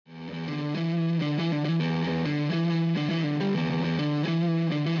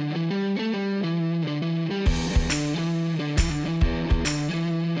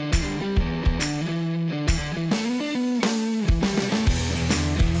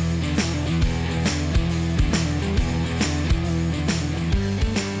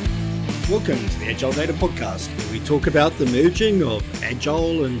Welcome to the AgileData podcast, where we talk about the merging of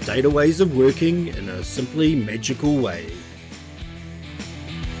agile and data ways of working in a simply magical way.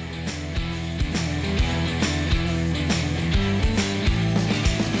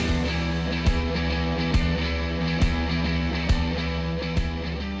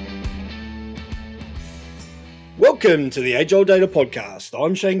 Welcome to the AgileData podcast.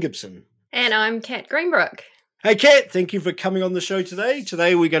 I'm Shane Gibson. And I'm Kat Greenbrook. Hey Kat, thank you for coming on the show today.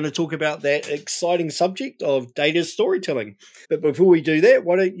 Today we're going to talk about that exciting subject of data storytelling. But before we do that,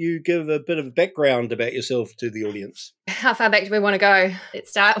 why don't you give a bit of background about yourself to the audience? How far back do we want to go?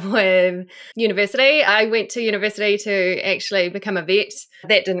 Let's start with university. I went to university to actually become a vet.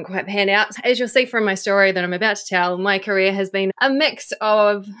 That didn't quite pan out. As you'll see from my story that I'm about to tell, my career has been a mix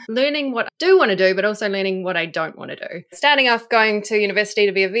of learning what I do want to do, but also learning what I don't want to do. Starting off going to university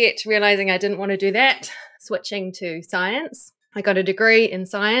to be a vet, realizing I didn't want to do that, switching to science. I got a degree in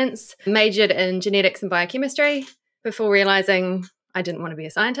science, majored in genetics and biochemistry before realizing I didn't want to be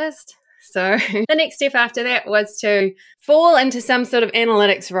a scientist. So the next step after that was to fall into some sort of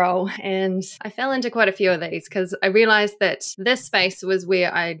analytics role. And I fell into quite a few of these because I realized that this space was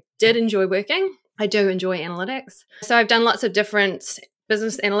where I did enjoy working. I do enjoy analytics. So I've done lots of different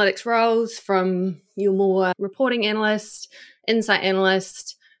business analytics roles, from your more reporting analyst, insight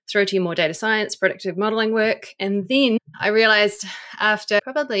analyst, through to your more data science, predictive modeling work. And then I realized after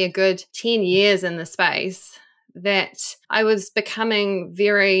probably a good 10 years in the space that I was becoming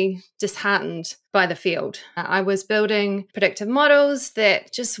very disheartened by the field. I was building predictive models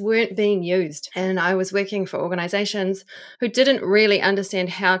that just weren't being used. And I was working for organizations who didn't really understand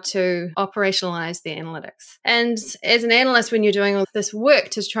how to operationalize their analytics. And as an analyst, when you're doing all this work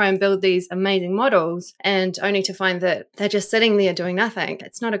to try and build these amazing models and only to find that they're just sitting there doing nothing,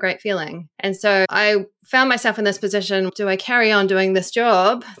 it's not a great feeling. And so I found myself in this position. Do I carry on doing this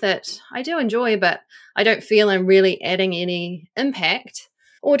job that I do enjoy, but I don't feel I'm really adding any impact?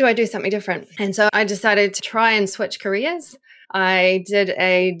 Or do I do something different? And so I decided to try and switch careers. I did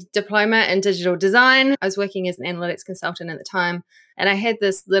a diploma in digital design. I was working as an analytics consultant at the time, and I had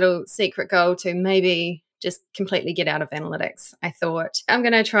this little secret goal to maybe just completely get out of analytics. I thought, I'm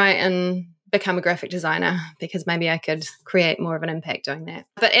going to try and become a graphic designer because maybe I could create more of an impact doing that.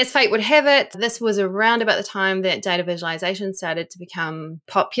 But as fate would have it, this was around about the time that data visualization started to become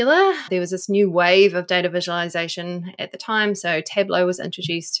popular. There was this new wave of data visualization at the time. So Tableau was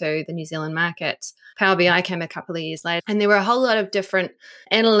introduced to the New Zealand market. Power BI came a couple of years later. And there were a whole lot of different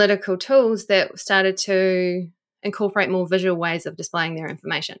analytical tools that started to incorporate more visual ways of displaying their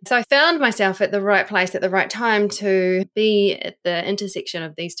information. So I found myself at the right place at the right time to be at the intersection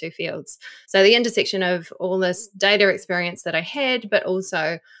of these two fields. So the intersection of all this data experience that I had, but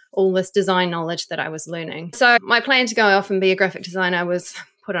also all this design knowledge that I was learning. So my plan to go off and be a graphic designer was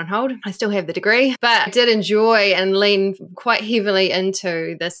put on hold. I still have the degree, but I did enjoy and lean quite heavily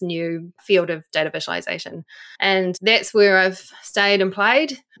into this new field of data visualization. And that's where I've stayed and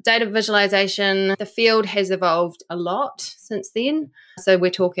played. Data visualization, the field has evolved a lot since then. So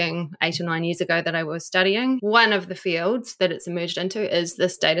we're talking 8 or 9 years ago that I was studying. One of the fields that it's emerged into is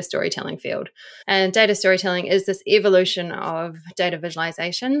this data storytelling field. And data storytelling is this evolution of data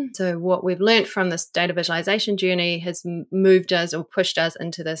visualization. So what we've learned from this data visualization journey has moved us or pushed us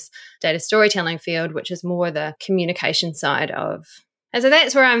into this data storytelling field, which is more the communication side of. And so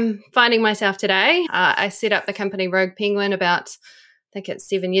that's where I'm finding myself today. I set up the company Rogue Penguin about, I think it's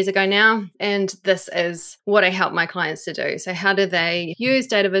 7 years ago now. And this is what I help my clients to do. So how do they use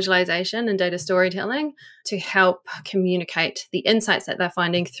data visualization and data storytelling to help communicate the insights that they're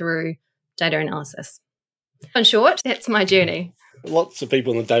finding through data analysis? In short, that's my journey. Lots of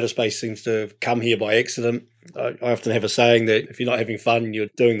people in the data space seems to have come here by accident. I often have a saying that if you're not having fun, you're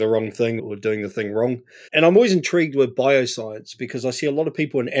doing the wrong thing or doing the thing wrong. And I'm always intrigued with bioscience because I see a lot of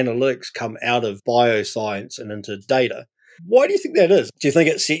people in analytics come out of bioscience and into data. Why do you think that is? Do you think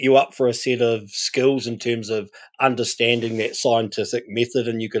it set you up for a set of skills in terms of understanding that scientific method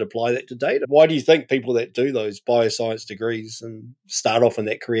and you could apply that to data? Why do you think people that do those bioscience degrees and start off in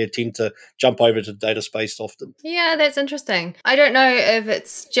that career tend to jump over to data space often? Yeah, that's interesting. I don't know if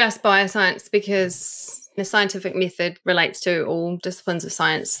it's just bioscience because the scientific method relates to all disciplines of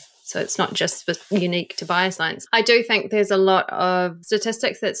science. So it's not just unique to bioscience. I do think there's a lot of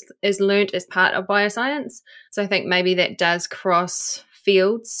statistics that is learnt as part of bioscience. So I think maybe that does cross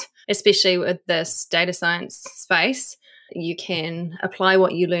fields, especially with this data science space. You can apply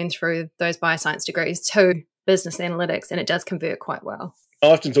what you learn through those bioscience degrees to business analytics, and it does convert quite well. I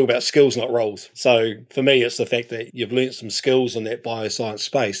often talk about skills, not roles. So for me, it's the fact that you've learnt some skills in that bioscience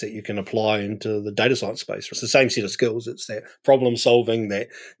space that you can apply into the data science space. It's the same set of skills. It's that problem solving, that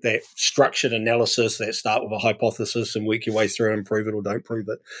structured analysis, that start with a hypothesis and work your way through and prove it or don't prove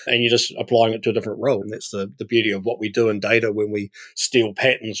it. And you're just applying it to a different role. And that's the beauty of what we do in data when we steal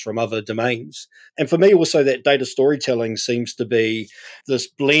patterns from other domains. And for me, also, that data storytelling seems to be this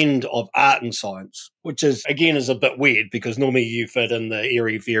blend of art and science, which is, again, is a bit weird because normally you fit in the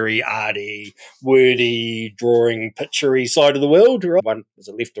airy-fairy, arty, wordy, drawing, picturey side of the world, right? One is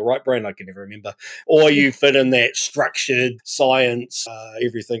a left or right brain, I can never remember. Or you fit in that structured science,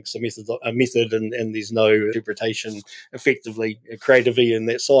 everything's a method and there's no interpretation effectively, creatively in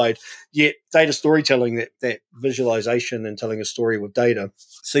that side. Yet data storytelling, that visualization and telling a story with data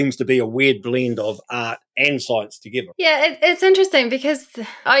seems to be a weird blend of art and science together. Yeah, it's interesting because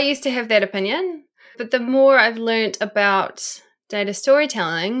I used to have that opinion, but the more I've learned about data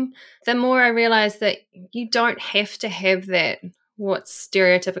storytelling, the more I realize that you don't have to have that, what's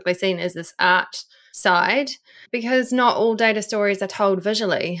stereotypically seen as this art side, because not all data stories are told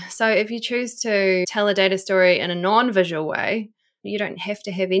visually. So if you choose to tell a data story in a non-visual way, you don't have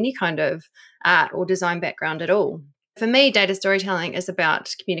to have any kind of art or design background at all. For me, data storytelling is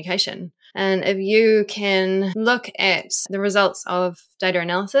about communication. And if you can look at the results of data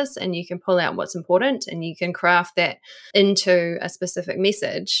analysis and you can pull out what's important and you can craft that into a specific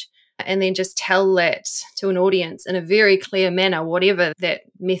message and then just tell that to an audience in a very clear manner, whatever that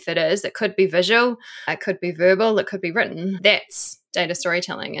method is, it could be visual, it could be verbal, it could be written, that's data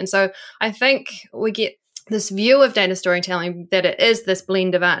storytelling. And so I think we get this view of data storytelling that it is this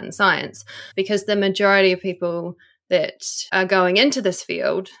blend of art and science because the majority of people that are going into this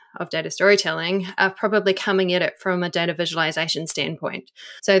field of data storytelling are probably coming at it from a data visualization standpoint.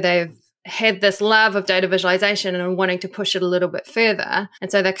 So they've had this love of data visualization and wanting to push it a little bit further. And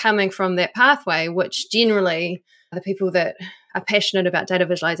so they're coming from that pathway, which generally the people that are passionate about data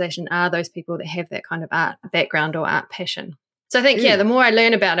visualization are those people that have that kind of art background or art passion. So I think, the more I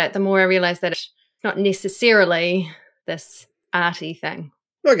learn about it, the more I realize that it's not necessarily this arty thing.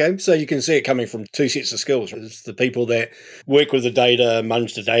 Okay, so you can see it coming from two sets of skills. It's the people that work with the data,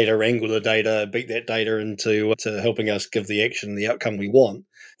 munch the data, wrangle the data, beat that data into to helping us give the action, the outcome we want.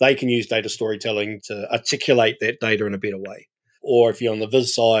 They can use data storytelling to articulate that data in a better way. Or if you're on the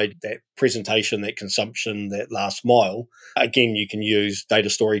viz side, that presentation, that consumption, that last mile, again, you can use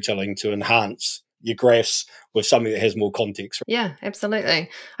data storytelling to enhance your graphs with something that has more context. Yeah, absolutely.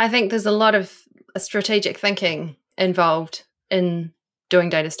 I think there's a lot of strategic thinking involved in doing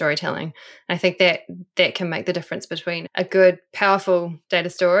data storytelling. I think that can make the difference between a good, powerful data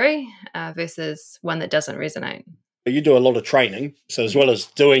story versus one that doesn't resonate. You do a lot of training. So as well as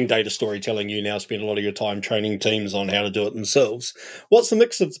doing data storytelling, you now spend a lot of your time training teams on how to do it themselves. What's the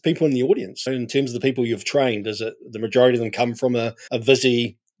mix of the people in the audience? In terms of the people you've trained, is it the majority of them come from a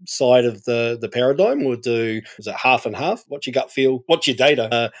Visi side of the paradigm, or is it half and half? What's your gut feel? What's your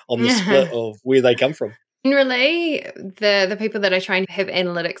data on the split of where they come from? Generally, the people that I train have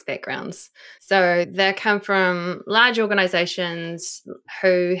analytics backgrounds. So they come from large organizations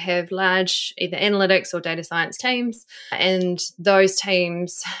who have large either analytics or data science teams. And those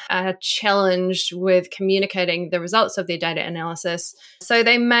teams are challenged with communicating the results of their data analysis. So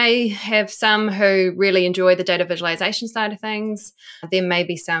they may have some who really enjoy the data visualization side of things. There may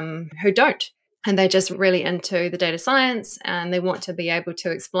be some who don't. And they're just really into the data science and they want to be able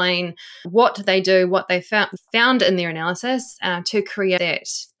to explain what they do, what they found in their analysis to create that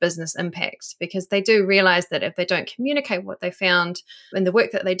business impact. Because they do realize that if they don't communicate what they found in the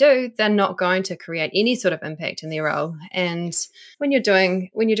work that they do, they're not going to create any sort of impact in their role. And when you're doing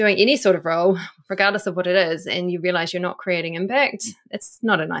any sort of role, regardless of what it is, and you realize you're not creating impact, it's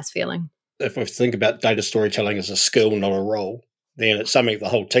not a nice feeling. If we think about data storytelling as a skill, not a role, then it's something the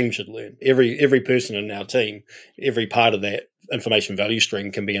whole team should learn. Every person in our team, every part of that information value stream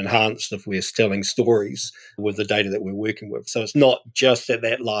can be enhanced if we're telling stories with the data that we're working with. So it's not just at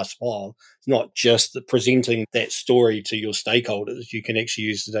that last mile. It's not just presenting that story to your stakeholders. You can actually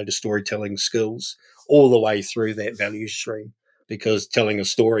use the data storytelling skills all the way through that value stream, because telling a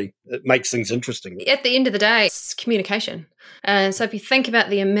story, it makes things interesting. At the end of the day, it's communication. And so if you think about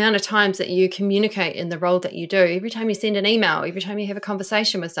the amount of times that you communicate in the role that you do, every time you send an email, every time you have a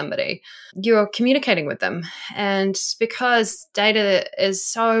conversation with somebody, you're communicating with them. And because data is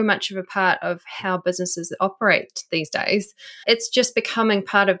so much of a part of how businesses operate these days, it's just becoming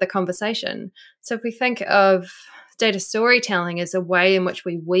part of the conversation. So if we think of data storytelling as a way in which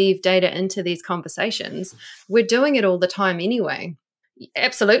we weave data into these conversations, we're doing it all the time anyway.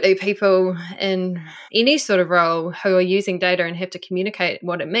 Absolutely. People in any sort of role who are using data and have to communicate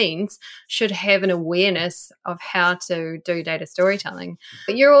what it means should have an awareness of how to do data storytelling.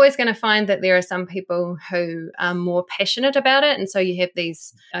 But you're always going to find that there are some people who are more passionate about it. And so you have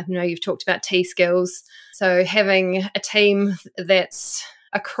these, I know you've talked about T skills. So having a team that's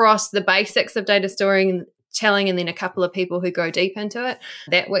across the basics of data storytelling and then a couple of people who go deep into it,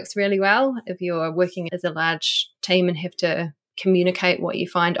 that works really well. If you're working as a large team and have to communicate what you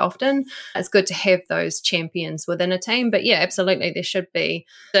find often, it's good to have those champions within a team. But yeah, absolutely, there should be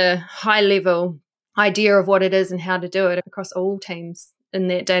the high level idea of what it is and how to do it across all teams in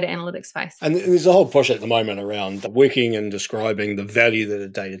that data analytics space. And there's a whole push at the moment around working and describing the value that a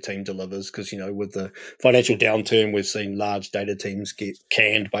data team delivers, because, with the financial downturn, we've seen large data teams get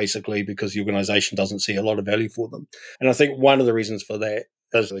canned basically because the organisation doesn't see a lot of value for them. And I think one of the reasons for that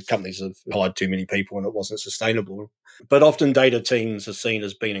is the companies have hired too many people and it wasn't sustainable. But often data teams are seen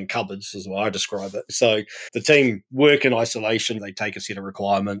as being in cupboards, is what I describe it. So the team work in isolation, they take a set of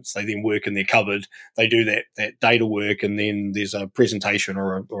requirements, they then work in their cupboard, they do that data work, and then there's a presentation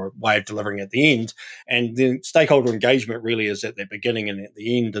or a way of delivering at the end. And then stakeholder engagement really is at the beginning and at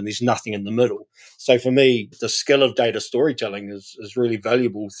the end, and there's nothing in the middle. So for me, the skill of data storytelling is really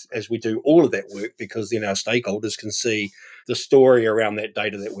valuable as we do all of that work, because then our stakeholders can see the story around that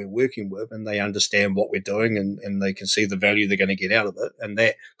data that we're working with, and they understand what we're doing, and they can see the value they're going to get out of it. And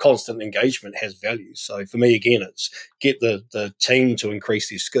that constant engagement has value. So for me, again, it's get the team to increase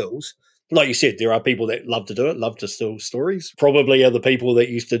their skills. Like you said, there are people that love to do it, love to tell stories. Probably are the people that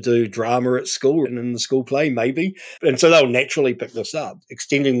used to do drama at school and in the school play, maybe. And so they'll naturally pick this up.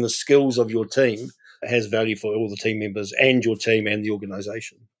 Extending the skills of your team has value for all the team members and your team and the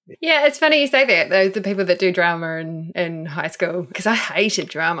organisation. Yeah, it's funny you say that, those the people that do drama in high school, because I hated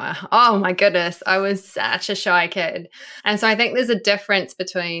drama. Oh my goodness, I was such a shy kid. And so I think there's a difference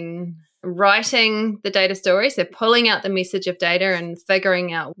between writing the data story, so pulling out the message of data and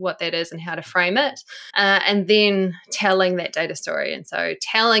figuring out what that is and how to frame it, and then telling that data story. And so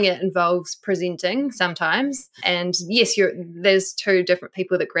telling it involves presenting sometimes. And yes, there's two different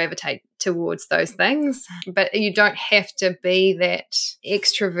people that gravitate towards those things, but you don't have to be that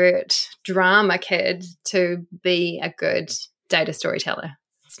extrovert drama kid to be a good data storyteller.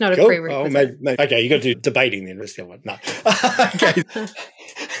 It's not a prerequisite. Okay, you got to do debating then. That's the other one. No.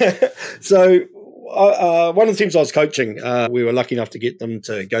 Okay. So one of the teams I was coaching, we were lucky enough to get them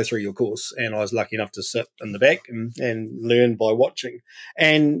to go through your course, and I was lucky enough to sit in the back and learn by watching.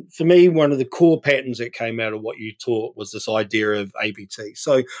 And for me, one of the core patterns that came out of what you taught was this idea of ABT.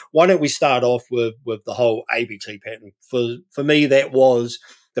 So why don't we start off with the whole ABT pattern? For me, that was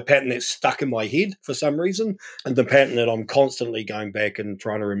the pattern that's stuck in my head for some reason, and the pattern that I'm constantly going back and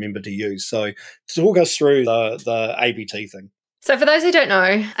trying to remember to use. So talk us through the ABT thing. So for those who don't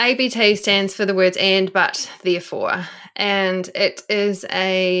know, ABT stands for the words and, but, therefore. And it is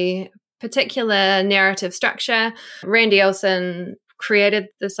a particular narrative structure. Randy Olson created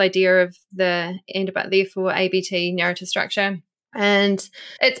this idea of the and, but, therefore ABT narrative structure. And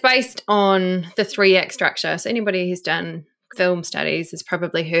it's based on the 3-act structure. So anybody who's done film studies has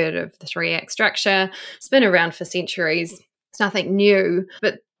probably heard of the 3-act structure. It's been around for centuries. It's nothing new,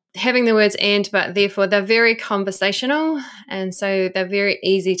 but having the words and, but, therefore, they're very conversational. And so they're very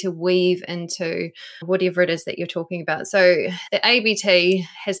easy to weave into whatever it is that you're talking about. So the ABT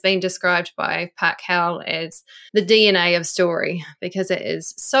has been described by Park Howell as the DNA of story, because it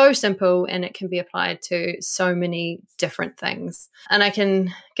is so simple and it can be applied to so many different things. And I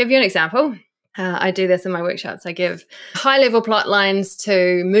can give you an example. I do this in my workshops. I give high-level plot lines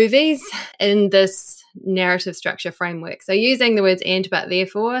to movies in this narrative structure framework. So using the words and, but,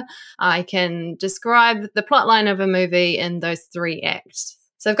 therefore, I can describe the plot line of a movie in those 3 acts.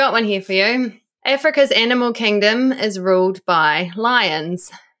 So I've got one here for you. Africa's animal kingdom is ruled by lions,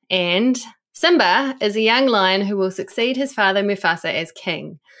 and Simba is a young lion who will succeed his father Mufasa as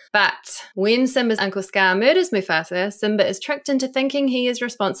king. But when Simba's uncle Scar murders Mufasa, Simba is tricked into thinking he is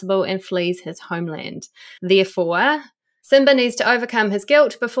responsible and flees his homeland. Therefore, Simba needs to overcome his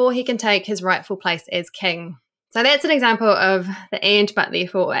guilt before he can take his rightful place as king. So that's an example of the and, but,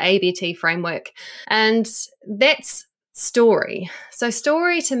 therefore, or ABT framework. And that's story. So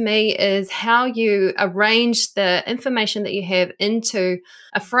story to me is how you arrange the information that you have into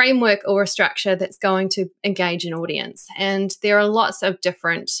a framework or a structure that's going to engage an audience. And there are lots of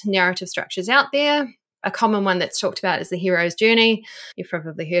different narrative structures out there. A common one that's talked about is the hero's journey. You've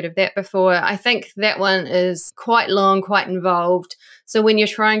probably heard of that before. I think that one is quite long, quite involved. So when you're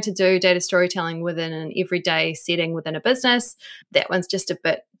trying to do data storytelling within an everyday setting within a business, that one's just a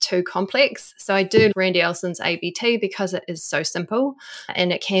bit too complex. So I do Randy Elson's ABT because it is so simple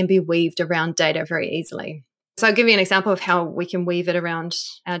and it can be weaved around data very easily. So I'll give you an example of how we can weave it around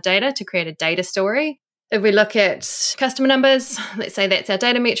our data to create a data story. If we look at customer numbers, let's say that's our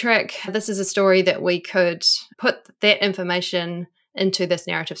data metric. This is a story that we could put that information into this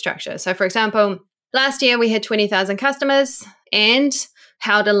narrative structure. So for example, last year we had 20,000 customers and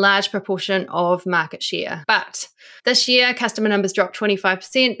held a large proportion of market share. But this year, customer numbers dropped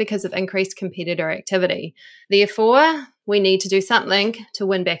 25% because of increased competitor activity. Therefore, we need to do something to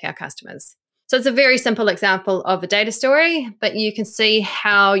win back our customers. So it's a very simple example of a data story, but you can see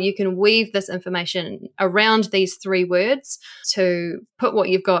how you can weave this information around these three words to put what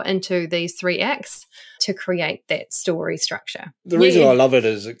you've got into these three acts to create that story structure. The reason I love it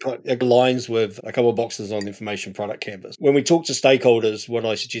is it aligns with a couple of boxes on the information product canvas. When we talk to stakeholders, what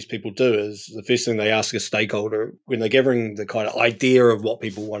I suggest people do is the first thing they ask a stakeholder when they're gathering the kind of idea of what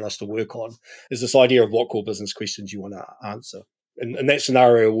people want us to work on is this idea of what core business questions you want to answer. In that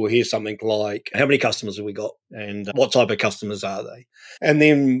scenario, we'll hear something like, how many customers have we got? And what type of customers are they? And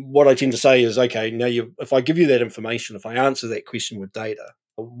then what I tend to say is, okay, now if I give you that information, if I answer that question with data,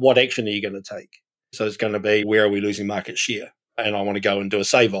 what action are you going to take? So it's going to be, where are we losing market share? And I want to go and do a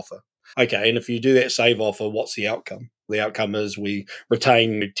save offer. Okay, and if you do that save offer, what's the outcome? The outcome is we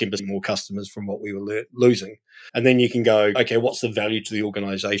retain 10% more customers from what we were losing. And then you can go, okay, what's the value to the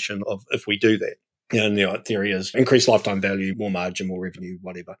organization of if we do that? And the theory is increased lifetime value, more margin, more revenue,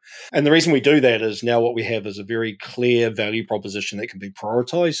 whatever. And the reason we do that is now what we have is a very clear value proposition that can be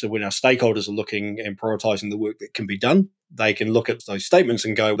prioritized. So when our stakeholders are looking and prioritizing the work that can be done, they can look at those statements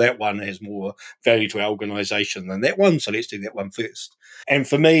and go, that one has more value to our organization than that one, so let's do that one first. And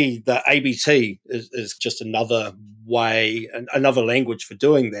for me, the ABT is just another way, another language for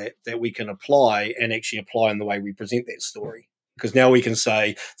doing that we can apply and actually apply in the way we present that story. Because now we can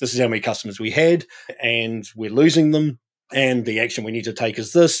say, this is how many customers we had and we're losing them. And the action we need to take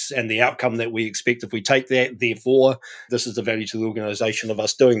is this, and the outcome that we expect if we take that. Therefore, this is the value to the organization of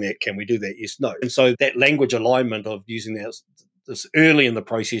us doing that. Can we do that? Yes, no. And so that language alignment of using this early in the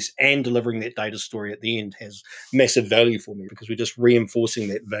process and delivering that data story at the end has massive value for me because we're just reinforcing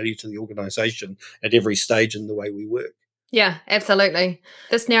that value to the organization at every stage in the way we work. Yeah, absolutely.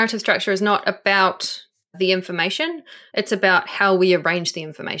 This narrative structure is not about the information, it's about how we arrange the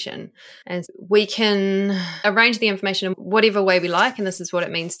information. And we can arrange the information in whatever way we like, and this is what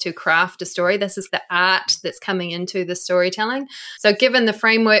it means to craft a story. This is the art that's coming into the storytelling. So given the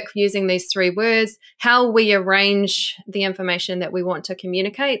framework using these three words, how we arrange the information that we want to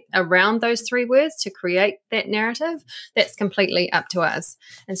communicate around those three words to create that narrative, that's completely up to us.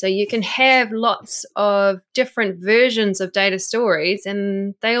 And so you can have lots of different versions of data stories,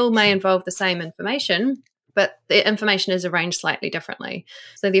 and they all may involve the same information, but the information is arranged slightly differently.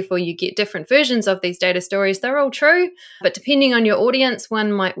 So therefore you get different versions of these data stories. They're all true, but depending on your audience,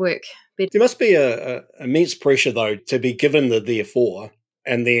 one might work better. There must be a immense pressure, though, to be given the therefore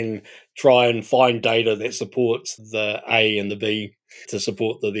and then try and find data that supports the A and the B to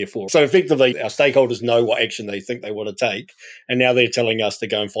support the therefore. So effectively, our stakeholders know what action they think they want to take, and now they're telling us to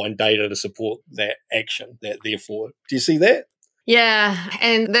go and find data to support that action, that therefore. Do you see that? Yeah,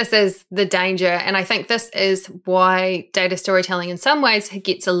 and this is the danger. And I think this is why data storytelling in some ways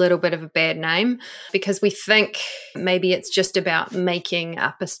gets a little bit of a bad name, because we think maybe it's just about making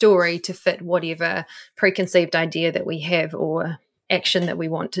up a story to fit whatever preconceived idea that we have or action that we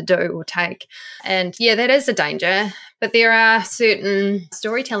want to do or take. And yeah, that is a danger. But there are certain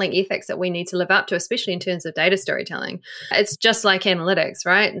storytelling ethics that we need to live up to, especially in terms of data storytelling. It's just like analytics,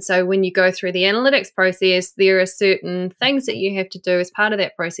 right? And so when you go through the analytics process, there are certain things that you have to do as part of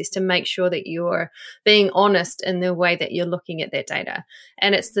that process to make sure that you're being honest in the way that you're looking at that data.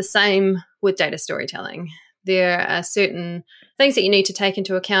 And it's the same with data storytelling. There are certain things that you need to take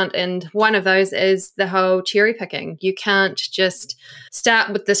into account, and one of those is the whole cherry picking. You can't just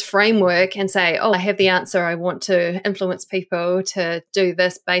start with this framework and say, oh, I have the answer. I want to influence people to do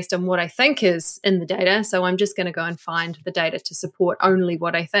this based on what I think is in the data, so I'm just going to go and find the data to support only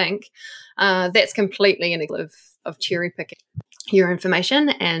what I think. That's completely an example of cherry picking. your information,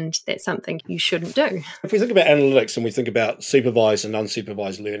 and that's something you shouldn't do. If we think about analytics and we think about supervised and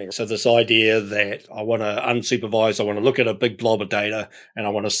unsupervised learning, so this idea that I want to unsupervise, I want to look at a big blob of data and I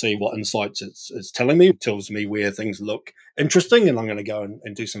want to see what insights it's telling me. It tells me where things look interesting and I'm going to go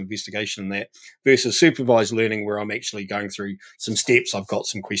and do some investigation in that, versus supervised learning where I'm actually going through some steps, I've got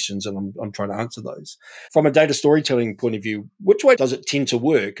some questions and I'm trying to answer those. From a data storytelling point of view, which way does it tend to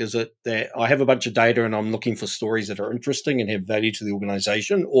work? Is it that I have a bunch of data and I'm looking for stories that are interesting and have value to the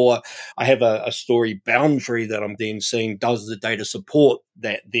organization, or I have a story boundary that I'm then seeing, does the data support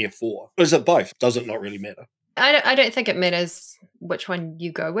that therefore? Is it both? Does it not really matter? I don't think it matters which one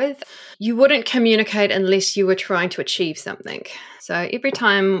you go with. You wouldn't communicate unless you were trying to achieve something. So every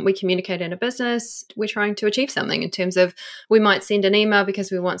time we communicate in a business, we're trying to achieve something in terms of we might send an email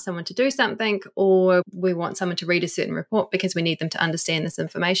because we want someone to do something, or we want someone to read a certain report because we need them to understand this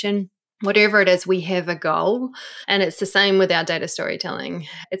information. Whatever it is, we have a goal. And it's the same with our data storytelling.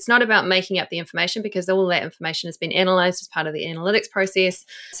 It's not about making up the information because all that information has been analyzed as part of the analytics process.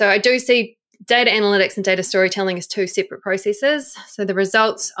 So I do see data analytics and data storytelling as two separate processes. So the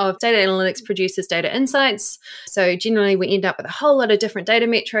results of data analytics produces data insights. So generally we end up with a whole lot of different data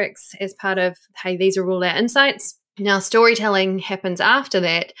metrics as part of, hey, these are all our insights. Now, storytelling happens after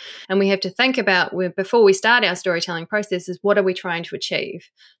that, and we have to think about before we start our storytelling process is what are we trying to achieve?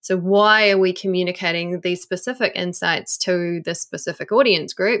 So why are we communicating these specific insights to this specific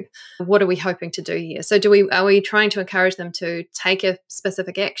audience group? What are we hoping to do here? So are we trying to encourage them to take a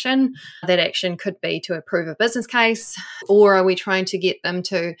specific action? That action could be to approve a business case, or are we trying to get them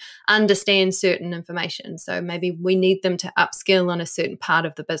to understand certain information? So maybe we need them to upskill on a certain part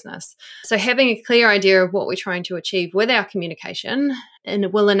of the business. So having a clear idea of what we're trying to achieve with our communication, and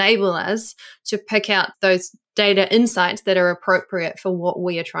it will enable us to pick out those data insights that are appropriate for what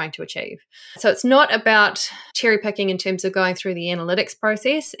we are trying to achieve. So it's not about cherry picking in terms of going through the analytics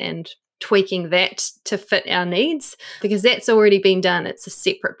process and tweaking that to fit our needs, because that's already been done. It's a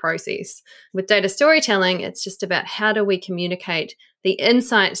separate process. With data storytelling, it's just about how do we communicate the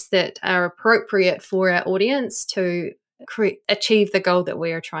insights that are appropriate for our audience to achieve the goal that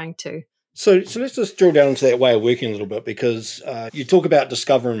we are trying to. So let's just drill down into that way of working a little bit, because you talk about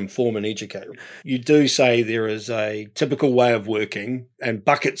discover, inform, and educate. You do say there is a typical way of working and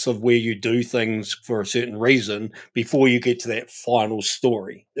buckets of where you do things for a certain reason before you get to that final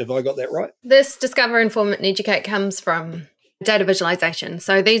story. Have I got that right? This discover, inform, and educate comes from data visualization.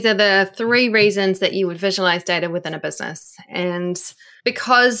 So these are the 3 reasons that you would visualize data within a business. And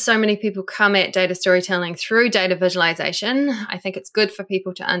because so many people come at data storytelling through data visualization, I think it's good for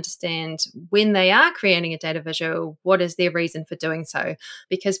people to understand when they are creating a data visual, what is their reason for doing so?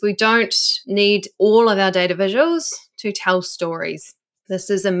 Because we don't need all of our data visuals to tell stories.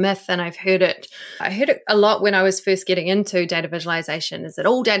 This is a myth, and I heard it a lot when I was first getting into data visualization, is that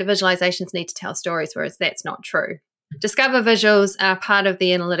all data visualizations need to tell stories, whereas that's not true. Discover visuals are part of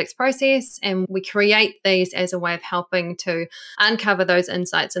the analytics process, and we create these as a way of helping to uncover those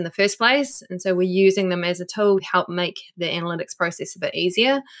insights in the first place. And so we're using them as a tool to help make the analytics process a bit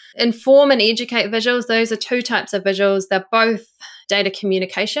easier. Inform and educate visuals, those are 2 types of visuals. They're both data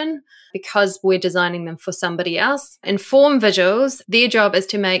communication because we're designing them for somebody else. Inform visuals, their job is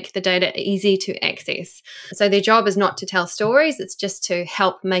to make the data easy to access. So their job is not to tell stories, it's just to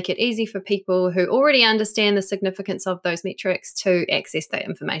help make it easy for people who already understand the significance of those metrics to access that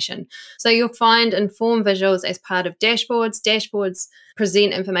information. So you'll find inform visuals as part of dashboards. Dashboards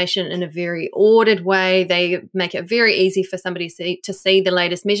present information in a very ordered way. They make it very easy for somebody to see the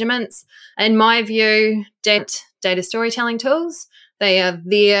latest measurements. In my view, data storytelling tools, they are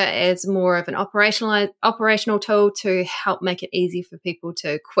there as more of an operational tool to help make it easy for people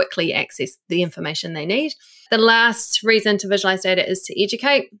to quickly access the information they need. The last reason to visualize data is to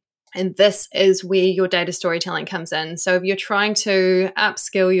educate. And this is where your data storytelling comes in. So if you're trying to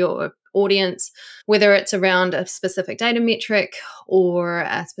upskill your audience, whether it's around a specific data metric or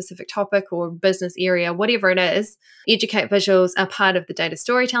a specific topic or business area, whatever it is, educate visuals are part of the data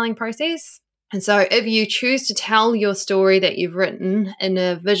storytelling process. And so if you choose to tell your story that you've written in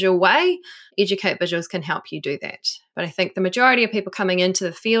a visual way, educate visuals can help you do that. But I think the majority of people coming into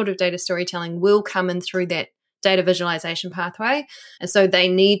the field of data storytelling will come in through that data visualization pathway. And so they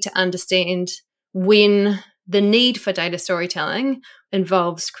need to understand when the need for data storytelling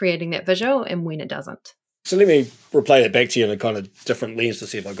involves creating that visual and when it doesn't. So let me replay that back to you in a kind of different lens to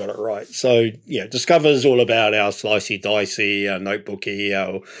see if I got it right. So yeah, Discover is all about our slicey dicey, our notebooky,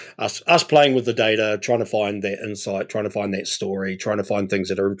 us playing with the data, trying to find that insight, trying to find that story, trying to find things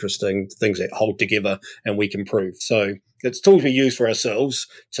that are interesting, things that hold together and we can prove. So it's tools we use for ourselves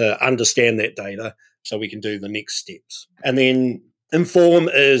to understand that data so we can do the next steps. And then inform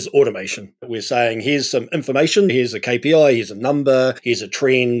is automation. We're saying, here's some information, here's a KPI, here's a number, here's a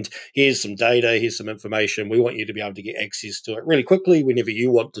trend, here's some data, here's some information. We want you to be able to get access to it really quickly whenever you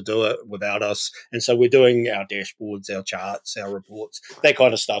want to do it without us. And so we're doing our dashboards, our charts, our reports, that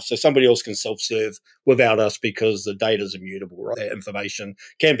kind of stuff. So somebody else can self-serve without us because the data is immutable, right? That information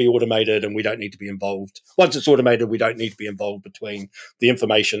can be automated and we don't need to be involved. Once it's automated, we don't need to be involved between the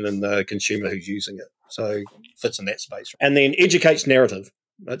information and the consumer who's using it. So fits in that space. And then educates narrative.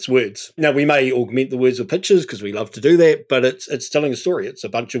 That's words. Now, we may augment the words with pictures because we love to do that, but it's telling a story. It's a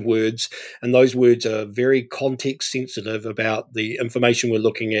bunch of words, and those words are very context sensitive about the information we're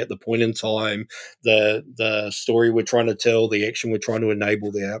looking at, the point in time, the story we're trying to tell, the action we're trying to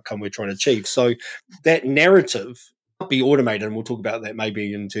enable, the outcome we're trying to achieve. So that narrative be automated, and we'll talk about that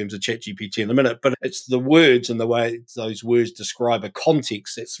maybe in terms of ChatGPT in a minute, but it's the words and the way those words describe a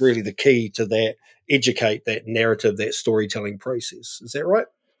context that's really the key to that educate, that narrative, that storytelling process. Is that right?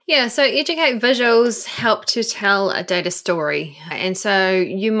 Yeah, so educate visuals help to tell a data story. And so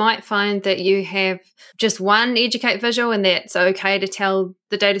you might find that you have just one educate visual and that's okay to tell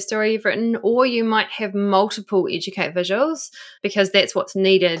the data story you've written, or you might have multiple educate visuals because that's what's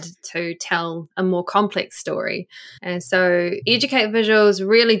needed to tell a more complex story. And so educate visuals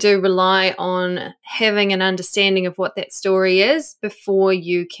really do rely on having an understanding of what that story is before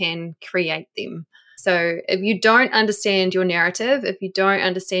you can create them. So if you don't understand your narrative, if you don't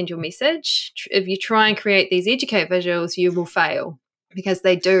understand your message, if you try and create these educate visuals, you will fail because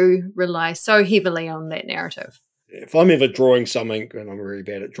they do rely so heavily on that narrative. If I'm ever drawing something, and I'm really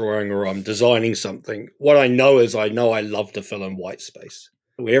bad at drawing, or I'm designing something, what I know I love to fill in white space.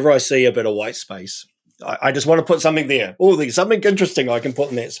 Wherever I see a bit of white space, I just want to put something there. Oh, there's something interesting I can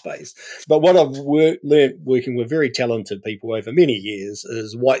put in that space. But what I've learned working with very talented people over many years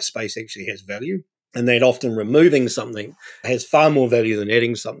is white space actually has value. And that often removing something has far more value than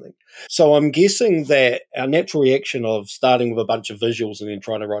adding something. So I'm guessing that our natural reaction of starting with a bunch of visuals and then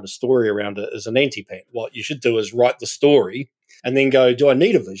trying to write a story around it is an anti-pattern. What you should do is write the story and then go, do I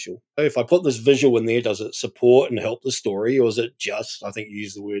need a visual? If I put this visual in there, does it support and help the story? Or is it just, I think you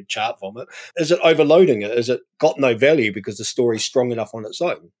used the word chart vomit, is it overloading it? Is it got no value because the story's strong enough on its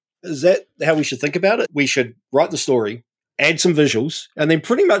own? Is that how we should think about it? We should write the story, add some visuals, and then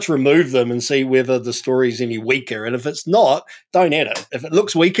pretty much remove them and see whether the story is any weaker. And if it's not, don't add it. If it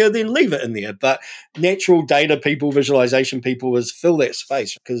looks weaker, then leave it in there. But natural data people, visualization people, is fill that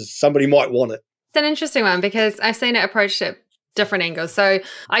space because somebody might want it. It's an interesting one because I've seen it approached at different angles. So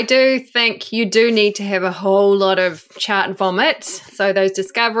I do think you do need to have a whole lot of chart and vomit. So those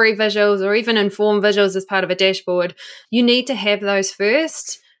discovery visuals or even inform visuals as part of a dashboard, you need to have those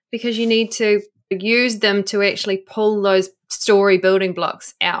first because you need to use them to actually pull those story building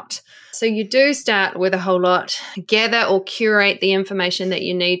blocks out. So you do start with a whole lot, gather or curate the information that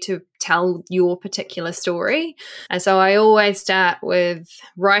you need to tell your particular story. And so I always start with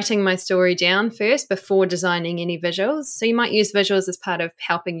writing my story down first before designing any visuals. So you might use visuals as part of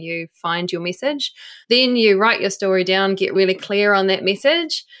helping you find your message. Then you write your story down, get really clear on that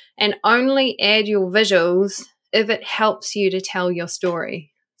message, and only add your visuals if it helps you to tell your story.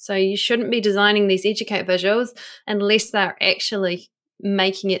 So you shouldn't be designing these educate visuals unless they're actually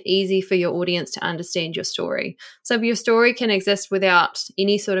making it easy for your audience to understand your story. So if your story can exist without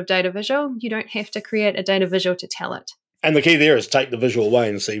any sort of data visual, you don't have to create a data visual to tell it. And the key there is take the visual away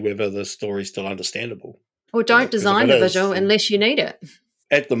and see whether the story is still understandable. Or don't design the visual unless you need it.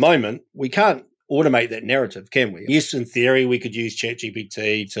 At the moment, we can't automate that narrative, can we? Yes, in theory, we could use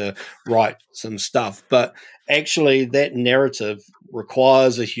ChatGPT to write some stuff, but actually that narrative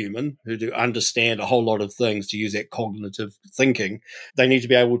requires a human who do understand a whole lot of things to use that cognitive thinking. They need to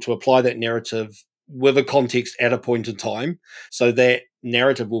be able to apply that narrative with a context at a point in time. So that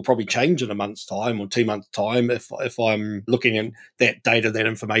narrative will probably change in a month's time or 2 months' time if I'm looking at that data, that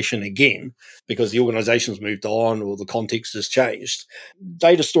information again, because the organization's moved on or the context has changed.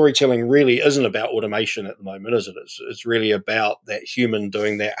 Data storytelling really isn't about automation at the moment, is it? It's really about that human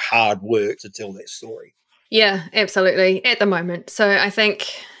doing that hard work to tell that story. Yeah, absolutely. At the moment. So I think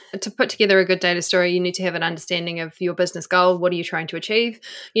to put together a good data story, you need to have an understanding of your business goal. What are you trying to achieve?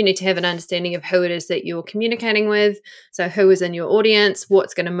 You need to have an understanding of who it is that you're communicating with. So who is in your audience?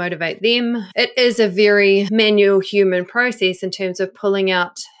 What's going to motivate them? It is a very manual human process in terms of pulling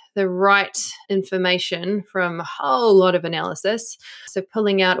out the right information from a whole lot of analysis. So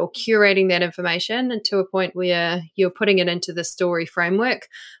pulling out or curating that information to a point where you're putting it into the story framework,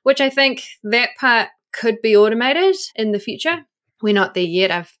 which I think that part could be automated in the future. We're not there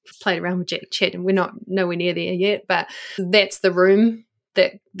yet. I've played around with Chat and we're not nowhere near there yet, but that's the room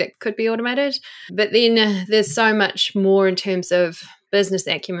that could be automated. But then there's so much more in terms of business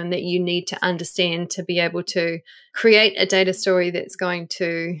acumen that you need to understand to be able to create a data story that's going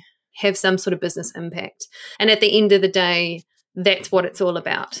to have some sort of business impact. And at the end of the day, that's what it's all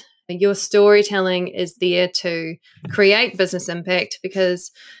about. Your storytelling is there to create business impact,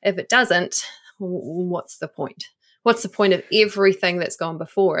 because if it doesn't, what's the point? What's the point of everything that's gone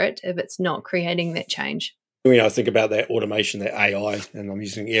before it if it's not creating that change? I think about that automation, that AI, and I'm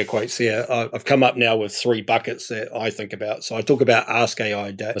using air quotes here. I've come up now with 3 buckets that I think about. So I talk about Ask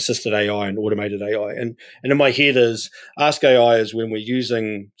AI, assisted AI, and automated AI. And in my head is Ask AI is when we're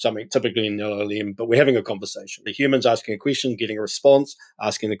using something typically in LLM, but we're having a conversation. The human's asking a question, getting a response,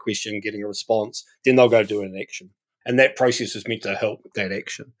 asking a question, getting a response. Then they'll go do an action. And that process is meant to help with that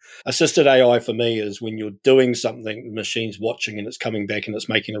action. Assisted AI for me is when you're doing something, the machine's watching and it's coming back and it's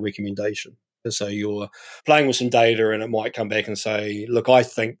making a recommendation. So you're playing with some data and it might come back and say, look, I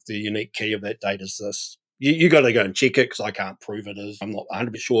think the unique key of that data is this. You got to go and check it because I can't prove it is. I'm not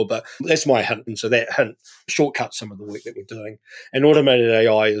 100% sure, but that's my hint. And so that hint shortcuts some of the work that we're doing. And automated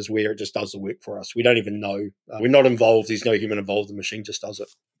AI is where it just does the work for us. We don't even know. We're not involved. There's no human involved. The machine just does it.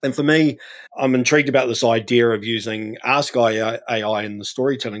 And for me, I'm intrigued about this idea of using Ask AI in the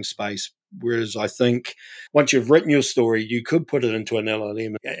storytelling space. Whereas I think once you've written your story, you could put it into an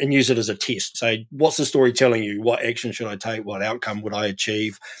LLM and use it as a test. Say, what's the story telling you? What action should I take? What outcome would I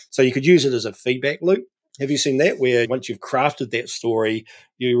achieve? So you could use it as a feedback loop. Have you seen that, where once you've crafted that story,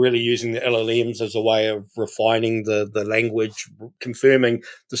 you're really using the LLMs as a way of refining the language, confirming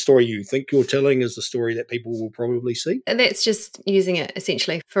the story you think you're telling is the story that people will probably see? And that's just using it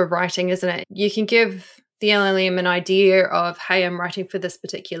essentially for writing, isn't it? You can give the LLM an idea of, hey, I'm writing for this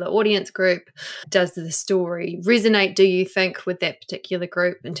particular audience group. Does the story resonate, do you think, with that particular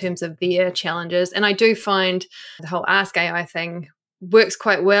group in terms of their challenges? And I do find the whole Ask AI thing works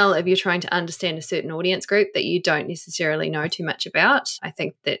quite well if you're trying to understand a certain audience group that you don't necessarily know too much about. I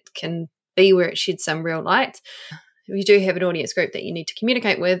think that can be where it sheds some real light. If you do have an audience group that you need to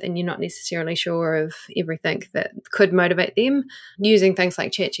communicate with and you're not necessarily sure of everything that could motivate them, using things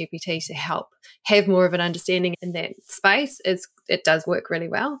like ChatGPT to help have more of an understanding in that space, it does work really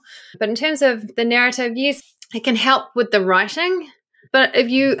well. But in terms of the narrative, yes, it can help with the writing. But if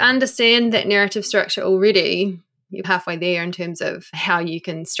you understand that narrative structure already, you're halfway there in terms of how you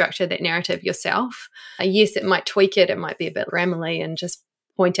can structure that narrative yourself. Yes, it might tweak it. It might be a bit rambly and just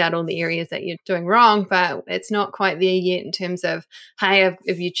point out all the areas that you're doing wrong, but it's not quite there yet in terms of, hey,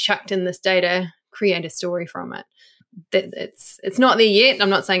 if you chucked in this data, create a story from it. It's not there yet. I'm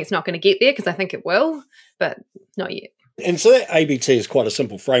not saying it's not going to get there, because I think it will, but not yet. And so that ABT is quite a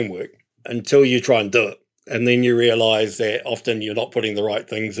simple framework until you try and do it. And then you realize that often you're not putting the right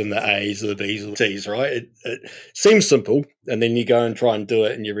things in the A's or the B's or the T's, right? It seems simple, and then you go and try and do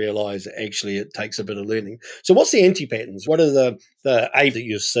it and you realize actually it takes a bit of learning. So what's the anti-patterns? What are the A's that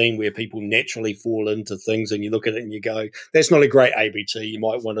you've seen where people naturally fall into things and you look at it and you go, that's not a great ABT. You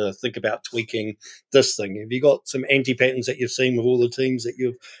might want to think about tweaking this thing. Have you got some anti-patterns that you've seen with all the teams that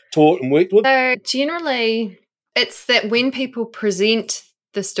you've taught and worked with? So generally, it's that when people present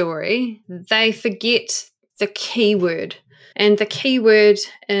the story, they forget the keyword. And the keyword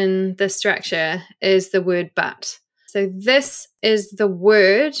in the structure is the word but. So this is the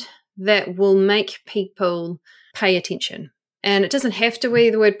word that will make people pay attention. And it doesn't have to be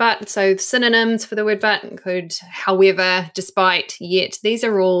the word but. So synonyms for the word but include however, despite, yet. These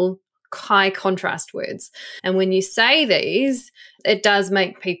are all high contrast words. And when you say these, it does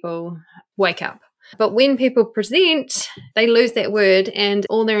make people wake up. But when people present, they lose that word and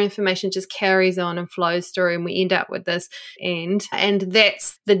all their information just carries on and flows through, and we end up with this and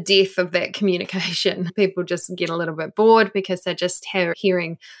that's the death of that communication. People just get a little bit bored because they're just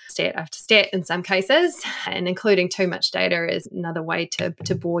hearing stat after stat in some cases, and including too much data is another way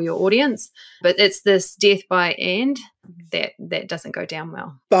to bore your audience. But it's this death by and that doesn't go down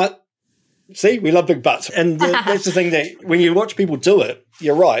well. But see, we love big butts. And that's the thing, that when you watch people do it,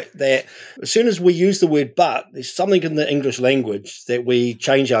 you're right, that as soon as we use the word but, there's something in the English language that we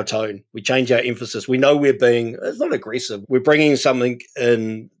change our tone, we change our emphasis. We know we're being, it's not aggressive. We're bringing something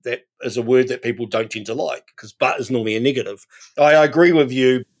in that is a word that people don't tend to like, because but is normally a negative. I agree with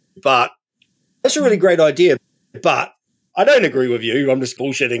you, but that's a really great idea. But I don't agree with you. I'm just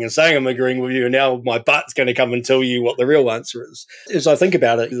bullshitting and saying I'm agreeing with you, and now my butt's going to come and tell you what the real answer is. As I think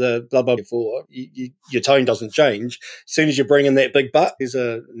about it, the blah, blah, before, your tone doesn't change. As soon as you bring in that big but, there's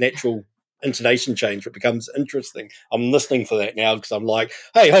a natural intonation change, it becomes interesting. I'm listening for that now because I'm like,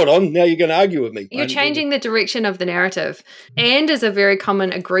 hey, hold on, now you're going to argue with me. You're changing the direction of the narrative. And is a very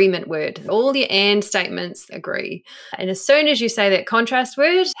common agreement word. All the and statements agree. And as soon as you say that contrast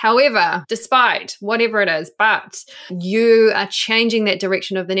word, however, despite, whatever it is, but you are changing that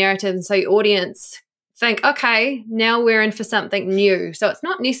direction of the narrative. And so your audience think, okay, now we're in for something new. So it's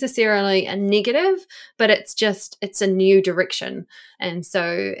not necessarily a negative, but it's a new direction. And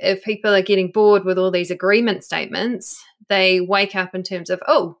so if people are getting bored with all these agreement statements, they wake up in terms of,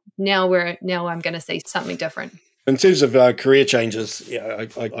 oh, now I'm going to see something different. In terms of career changes,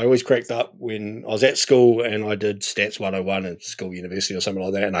 I always cracked up when I was at school and I did Stats 101 at school, university or something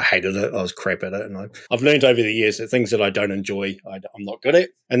like that, and I hated it. I was crap at it. And I've learned over the years that things that I don't enjoy, I'm not good at.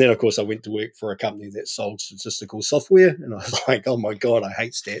 And then, of course, I went to work for a company that sold statistical software, and I was like, oh my God, I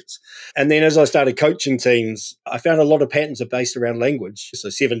hate stats. And then as I started coaching teams, I found a lot of patterns are based around language, so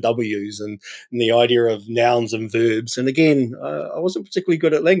 7 W's and the idea of nouns and verbs. And again, I wasn't particularly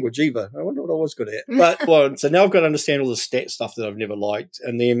good at language either. I wonder what I was good at. But so now I've got to understand all the stat stuff that I've never liked.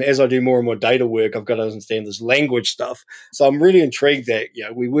 And then as I do more and more data work, I've got to understand this language stuff. So I'm really intrigued that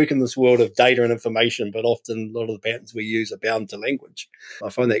we work in this world of data and information, but often a lot of the patterns we use are bound to language. I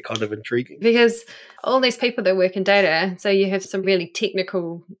find that kind of intriguing. Because all these people that work in data, so you have some really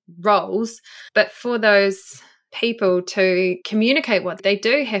technical roles, but for those people to communicate what they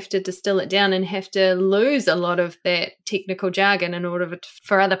do have to distill it down and have to lose a lot of that technical jargon in order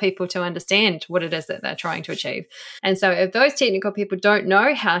for other people to understand what it is that they're trying to achieve. And so if those technical people don't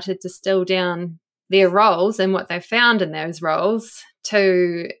know how to distill down their roles and what they've found in those roles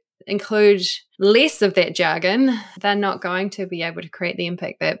to include less of that jargon, they're not going to be able to create the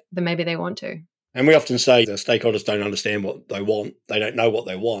impact that maybe they want to. And we often say the stakeholders don't understand what they want. They don't know what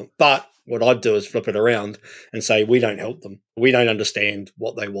they want. But what I'd do is flip it around and say, we don't help them. We don't understand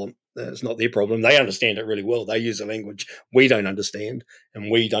what they want. It's not their problem. They understand it really well. They use a language we don't understand,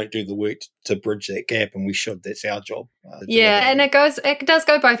 and we don't do the work to bridge that gap, and we should. That's our job. And it does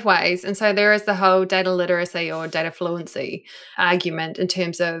go both ways. And so there is the whole data literacy or data fluency argument in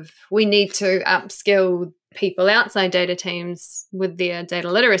terms of we need to upskill people outside data teams with their data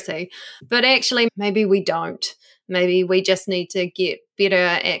literacy, but actually maybe we don't. Maybe we just need to get better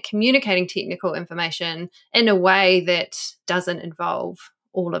at communicating technical information in a way that doesn't involve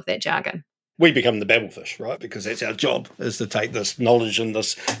all of that jargon. We become the babblefish, right? Because that's our job, is to take this knowledge and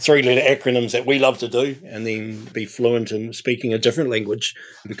this 3-letter acronyms that we love to do and then be fluent in speaking a different language,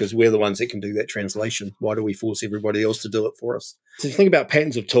 because we're the ones that can do that translation. Why do we force everybody else to do it for us? So think about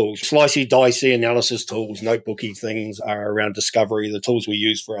patterns of tools. Slicey, dicey analysis tools, notebooky things are around discovery, the tools we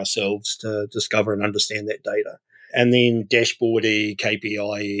use for ourselves to discover and understand that data. And then dashboardy,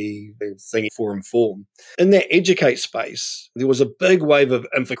 KPI thing for inform. In that educate space, there was a big wave of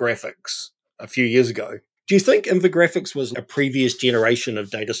infographics a few years ago. Do you think infographics was a previous generation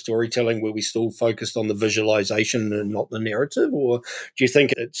of data storytelling where we still focused on the visualization and not the narrative? Or do you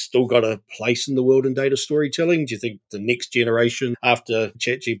think it's still got a place in the world in data storytelling? Do you think the next generation after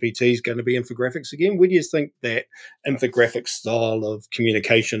ChatGPT is going to be infographics again? Where do you think that infographic style of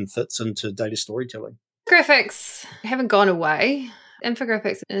communication fits into data storytelling? Graphics haven't gone away.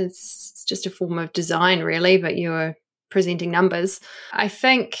 Infographics is just a form of design, really, but you're presenting numbers. I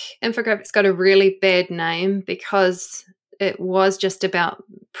think infographics got a really bad name because it was just about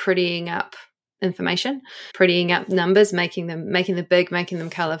prettying up information, prettying up numbers, making them big, making them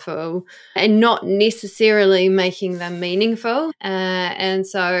colorful, and not necessarily making them meaningful. And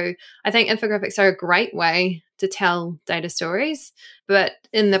so I think infographics are a great way to tell data stories, but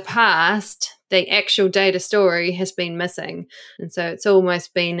in the past, the actual data story has been missing. And so it's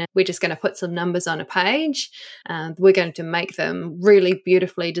almost been, we're just going to put some numbers on a page. We're going to make them really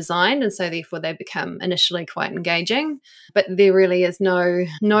beautifully designed. And so therefore they become initially quite engaging. But there really is no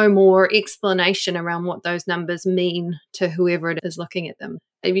more explanation around what those numbers mean to whoever it is looking at them.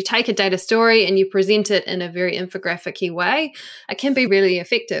 If you take a data story and you present it in a very infographic-y way, it can be really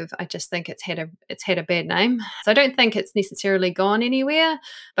effective. I just think it's had a bad name. So I don't think it's necessarily gone anywhere,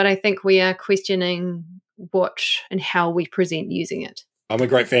 but I think we are questioning what and how we present using it. I'm a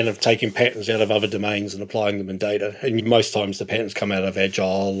great fan of taking patterns out of other domains and applying them in data. And most times the patterns come out of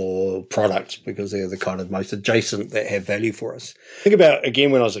Agile or product because they're the kind of most adjacent that have value for us. Think about, again,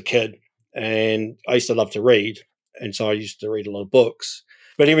 when I was a kid and I used to love to read. And so I used to read a lot of books.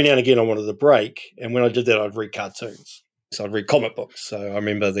 But every now and again, I wanted a break. And when I did that, I'd read cartoons. So I'd read comic books. So I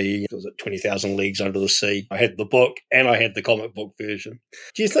remember 20,000 Leagues Under the Sea. I had the book and I had the comic book version.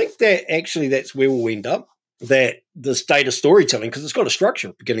 Do you think that actually that's where we'll end up? that this data storytelling, because it's got a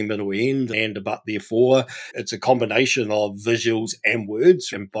structure, beginning, middle, end, and but therefore, it's a combination of visuals and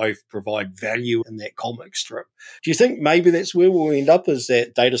words, and both provide value in that comic strip. Do you think maybe that's where we'll end up, is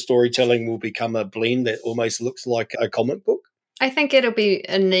that data storytelling will become a blend that almost looks like a comic book? I think it'll be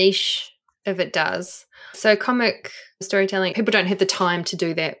a niche if it does. So comic storytelling, people don't have the time to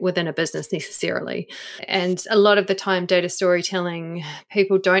do that within a business necessarily. And a lot of the time, data storytelling,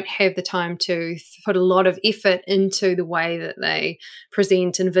 people don't have the time to put a lot of effort into the way that they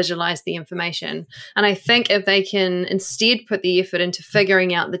present and visualize the information. And I think if they can instead put the effort into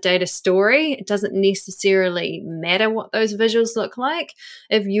figuring out the data story, it doesn't necessarily matter what those visuals look like.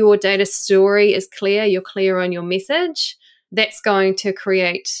 If your data story is clear, you're clear on your message, that's going to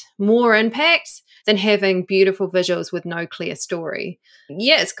create more impact than having beautiful visuals with no clear story.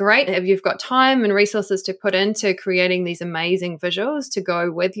 Yeah, it's great if you've got time and resources to put into creating these amazing visuals to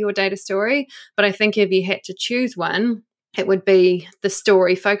go with your data story. But I think if you had to choose one, it would be the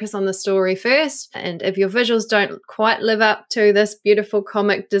story. Focus on the story first. And if your visuals don't quite live up to this beautiful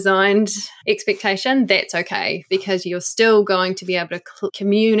comic designed expectation, that's okay, because you're still going to be able to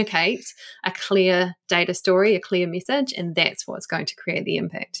communicate a clear data story, a clear message, and that's what's going to create the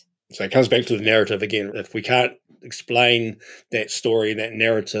impact. So it comes back to the narrative again. If we can't explain that story, that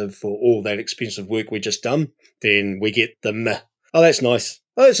narrative for all that expensive work we just done, then we get the meh. Oh, that's nice.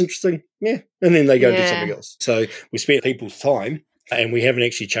 Oh, that's interesting. Yeah. And then they go do something else. So we spent people's time and we haven't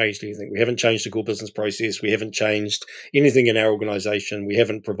actually changed anything. We haven't changed the core business process. We haven't changed anything in our organization. We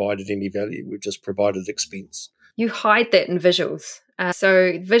haven't provided any value. We've just provided expense. You hide that in visuals.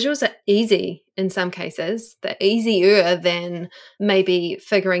 So visuals are easy in some cases. They're easier than maybe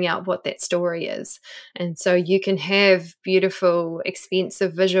figuring out what that story is. And so you can have beautiful,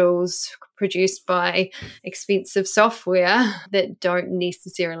 expensive visuals produced by expensive software that don't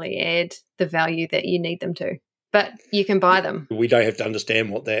necessarily add the value that you need them to. But you can buy them. We don't have to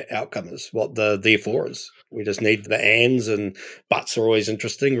understand what that outcome is, what the therefore is. We just need the ands, and buts are always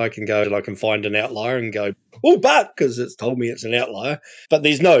interesting. I can find an outlier and go, oh, but, because it's told me it's an outlier. But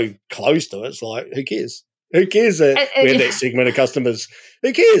there's no close to it. It's like, who cares? Who cares that we have that segment of customers?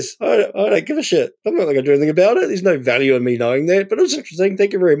 Who cares? I don't give a shit. I'm not going to do anything about it. There's no value in me knowing that. But it was interesting.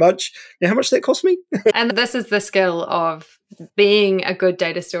 Thank you very much. Now, how much did that cost me? And this is the skill of being a good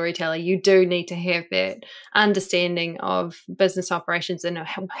data storyteller. You do need to have that understanding of business operations and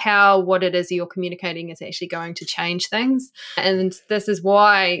how what it is you're communicating is actually going to change things. And this is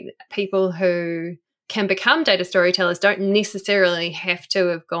why people who can become data storytellers don't necessarily have to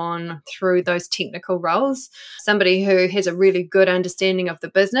have gone through those technical roles. Somebody who has a really good understanding of the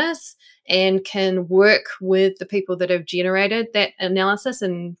business and can work with the people that have generated that analysis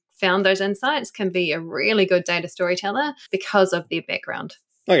and found those insights can be a really good data storyteller because of their background.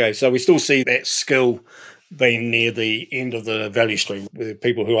 Okay, so we still see that skill being near the end of the value stream with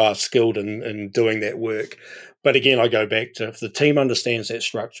people who are skilled in doing that work. But again, I go back to, if the team understands that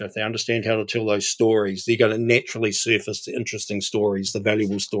structure, if they understand how to tell those stories, they're going to naturally surface the interesting stories, the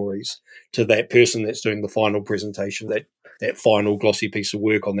valuable stories to that person that's doing the final presentation, that final glossy piece of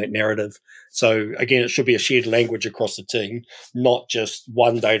work on that narrative. So again, it should be a shared language across the team, not just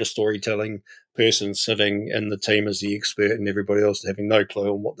one data storytelling person sitting in the team as the expert and everybody else having no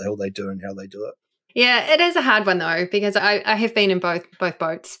clue on what the hell they do and how they do it. Yeah, it is a hard one though, because I have been in both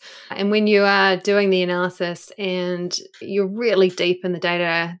boats. And when you are doing the analysis and you're really deep in the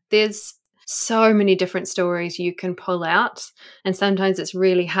data, there's so many different stories you can pull out. And sometimes it's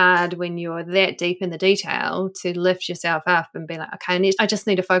really hard when you're that deep in the detail to lift yourself up and be like, okay, I just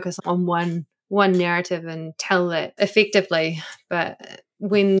need to focus on one narrative and tell it effectively. But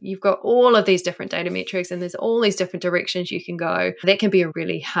when you've got all of these different data metrics and there's all these different directions you can go, that can be a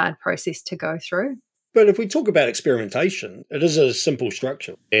really hard process to go through. But if we talk about experimentation, it is a simple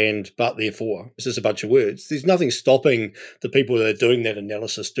structure. But therefore, it's just a bunch of words. There's nothing stopping the people that are doing that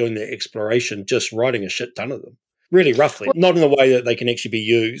analysis, doing that exploration, just writing a shit ton of them. Really roughly, not in a way that they can actually be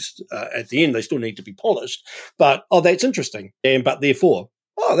used at the end. They still need to be polished. But, that's interesting. But therefore.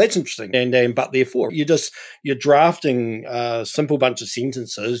 Oh, that's interesting. And but therefore, you're drafting a simple bunch of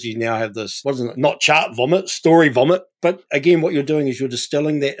sentences. You now have this, not chart vomit, story vomit. But again, what you're doing is you're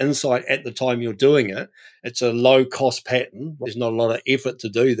distilling that insight at the time you're doing it. It's a low cost pattern. There's not a lot of effort to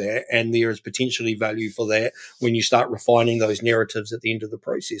do that. And there is potentially value for that when you start refining those narratives at the end of the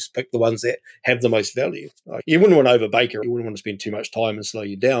process. Pick the ones that have the most value. You wouldn't want to overbake it. You wouldn't want to spend too much time and slow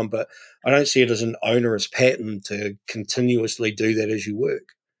you down. But I don't see it as an onerous pattern to continuously do that as you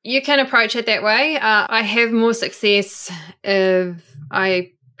work. You can approach it that way. I have more success if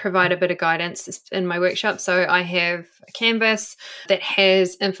I provide a bit of guidance in my workshop. So I have a canvas that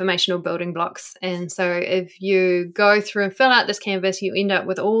has informational building blocks. And so if you go through and fill out this canvas, you end up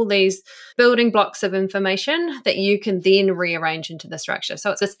with all these building blocks of information that you can then rearrange into the structure.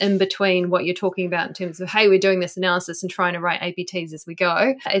 So it's this in between what you're talking about in terms of, hey, we're doing this analysis and trying to write ABTs as we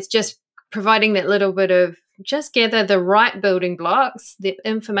go. It's just providing that little bit of just gather the right building blocks, the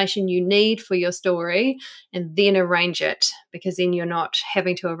information you need for your story, and then arrange it, because then you're not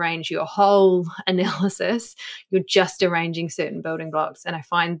having to arrange your whole analysis. You're just arranging certain building blocks. And I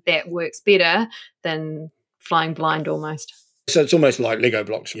find that works better than flying blind almost. So it's almost like Lego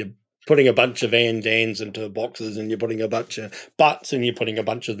blocks. You're putting a bunch of ands into boxes, and you're putting a bunch of buts, and you're putting a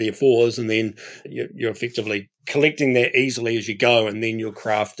bunch of therefores, and then you're effectively collecting that easily as you go, and then you're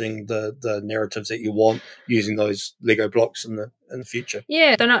crafting the narratives that you want using those Lego blocks in the future.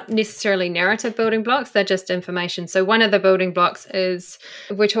 Yeah, they're not necessarily narrative building blocks, they're just information. So one of the building blocks is,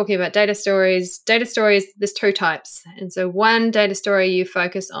 if we're talking about data stories, there's two types. And so one data story, you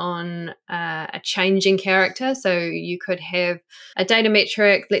focus on a changing character. So you could have a data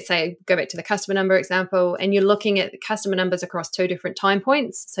metric, let's say, go back to the customer number example, and you're looking at the customer numbers across two different time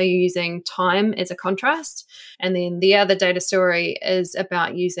points. So you're using time as a contrast. And then the other data story is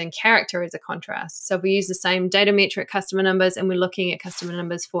about using character as a contrast. So we use the same data metric, customer numbers, and we're looking at customer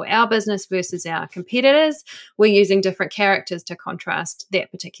numbers for our business versus our competitors. We're using different characters to contrast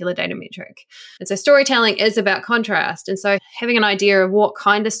that particular data metric. And so storytelling is about contrast. And so having an idea of what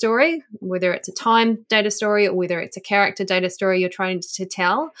kind of story, whether it's a time data story or whether it's a character data story you're trying to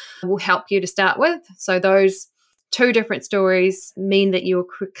tell, will help you to start with. So those two different stories mean that you're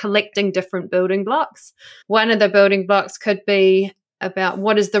collecting different building blocks. One of the building blocks could be about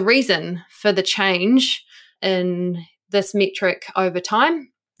what is the reason for the change in this metric over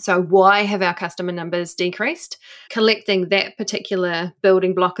time. So why have our customer numbers decreased? Collecting that particular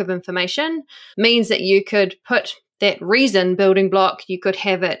building block of information means that you could put that reason building block, you could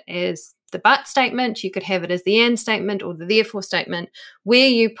have it as the but statement, you could have it as the and statement or the therefore statement. Where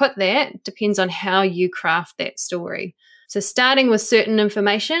you put that depends on how you craft that story. So starting with certain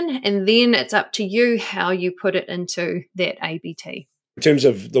information, and then it's up to you how you put it into that ABT. In terms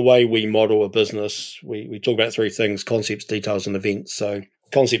of the way we model a business, we talk about three things: concepts, details, and events. So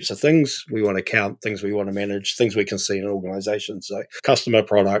concepts are things we want to count, things we want to manage, things we can see in an organization. So customer,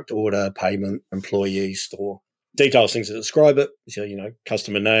 product, order, payment, employee, store. Details, things that describe it. So,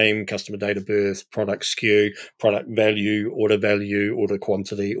 customer name, customer date of birth, product SKU, product value, order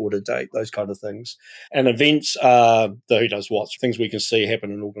quantity, order date, those kind of things. And events are the who does what, things we can see happen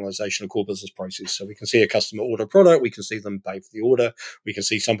in an organization, a core business process. So we can see a customer order product, we can see them pay for the order, we can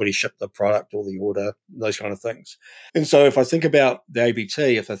see somebody ship the product or the order, those kind of things. And so if I think about the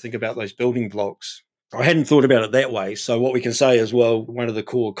ABT, if I think about those building blocks, I hadn't thought about it that way. So what we can say is, well, one of the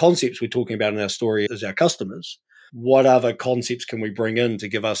core concepts we're talking about in our story is our customers. What other concepts can we bring in to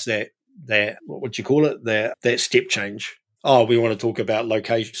give us that what would you call it? That step change? Oh, we want to talk about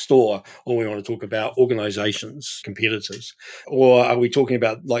location, store, or we want to talk about organizations, competitors. Or are we talking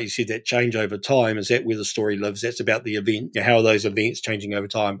about, like you said, that change over time? Is that where the story lives? That's about the event. How are those events changing over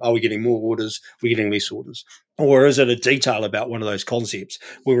time? Are we getting more orders? Are we getting less orders? Or is it a detail about one of those concepts?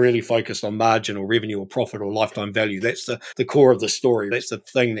 We're really focused on margin or revenue or profit or lifetime value. That's the core of the story. That's the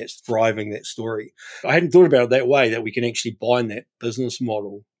thing that's driving that story. I hadn't thought about it that way, that we can actually bind that business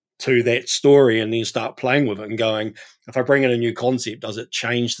model to that story and then start playing with it and going, if I bring in a new concept, does it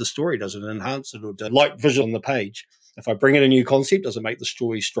change the story? Does it enhance it? Or like visual on the page? If I bring in a new concept, does it make the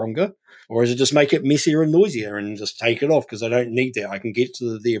story stronger? Or does it just make it messier and noisier and just take it off because I don't need that? I can get to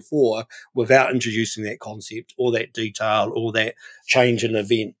the therefore without introducing that concept or that detail or that change in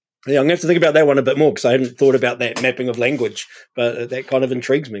event. Yeah, I'm going to have to think about that one a bit more because I hadn't thought about that mapping of language, but that kind of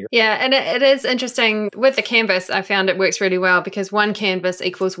intrigues me. Yeah, and it is interesting. With the canvas, I found it works really well because one canvas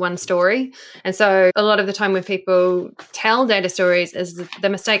equals one story. And so a lot of the time when people tell data stories, is the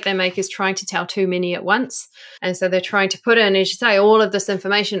mistake they make is trying to tell too many at once. And so they're trying to put in, as you say, all of this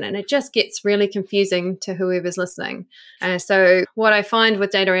information, and it just gets really confusing to whoever's listening. So what I find with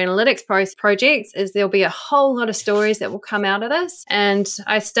data analytics projects is there'll be a whole lot of stories that will come out of this. And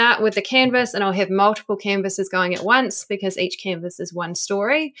I start with the canvas, and I'll have multiple canvases going at once because each canvas is one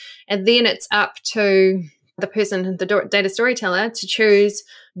story. And then it's up to the person, the data storyteller, to choose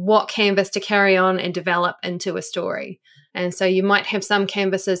what canvas to carry on and develop into a story. And so you might have some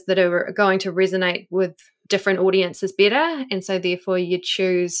canvases that are going to resonate with different audiences better. And so therefore you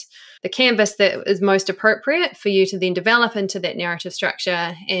choose the canvas that is most appropriate for you to then develop into that narrative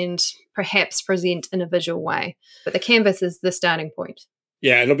structure and perhaps present in a visual way. But the canvas is the starting point.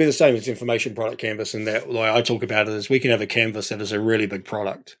 Yeah, it'll be the same as information product canvas, and that, like I talk about it, is we can have a canvas that is a really big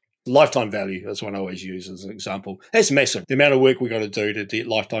product. Lifetime value is one I always use as an example. That's massive. The amount of work we got to do to get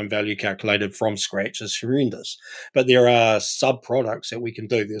lifetime value calculated from scratch is horrendous. But there are sub products that we can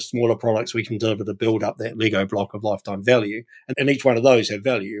do. There's smaller products we can do to build up that Lego block of lifetime value. And each one of those have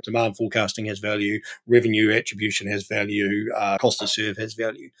value. Demand forecasting has value. Revenue attribution has value. Cost to serve has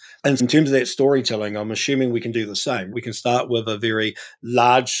value. And in terms of that storytelling, I'm assuming we can do the same. We can start with a very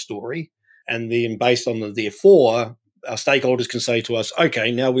large story, and then based on the therefore, our stakeholders can say to us,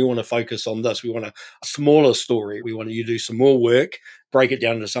 okay, now we want to focus on this. We want a smaller story. We want you to do some more work, break it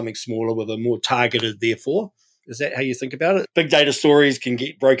down into something smaller with a more targeted therefore. Is that how you think about it? Big data stories can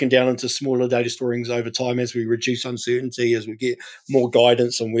get broken down into smaller data stories over time as we reduce uncertainty, as we get more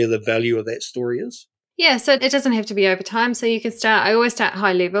guidance on where the value of that story is. Yeah, so it doesn't have to be over time. So you can I always start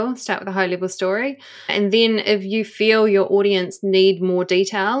high level, start with a high level story. And then if you feel your audience need more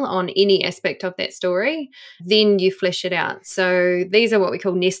detail on any aspect of that story, then you flesh it out. So these are what we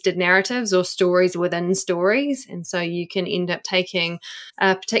call nested narratives or stories within stories. And so you can end up taking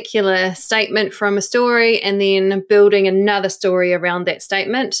a particular statement from a story and then building another story around that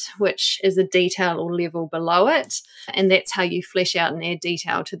statement, which is a detail or level below it. And that's how you flesh out and add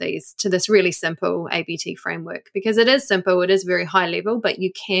detail to this really simple ABT framework, because it is simple, it is very high level, but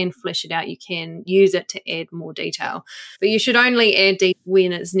you can flesh it out, you can use it to add more detail. But you should only add detail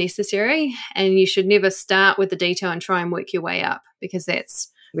when it's necessary, and you should never start with the detail and try and work your way up, because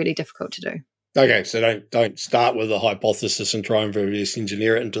that's really difficult to do. Okay, so don't start with a hypothesis and try and reverse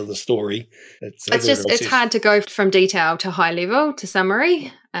engineer it into the story. It's hard to go from detail to high level to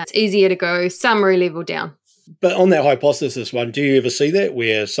summary. It's easier to go summary level down. But on that hypothesis one, do you ever see that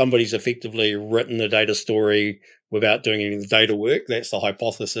where somebody's effectively written a data story without doing any of the data work? That's the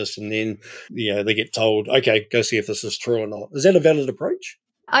hypothesis. And then, they get told, okay, go see if this is true or not. Is that a valid approach?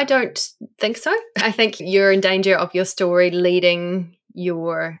 I don't think so. I think you're in danger of your story leading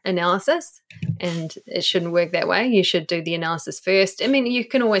your analysis, and it shouldn't work that way. You should do the analysis first. I mean, you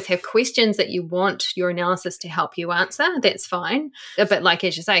can always have questions that you want your analysis to help you answer. That's fine. But like,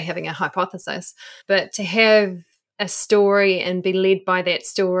 as you say, having a hypothesis, but to have a story and be led by that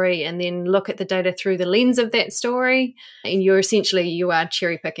story and then look at the data through the lens of that story, and you are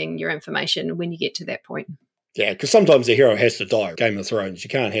cherry picking your information when you get to that point. Yeah, because sometimes the hero has to die. Game of Thrones, you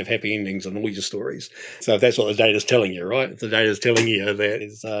can't have happy endings on all your stories. So if that's what the data's telling you, right? If the data's telling you that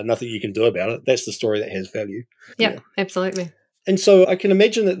there's nothing you can do about it, that's the story that has value. Yeah, absolutely. And so I can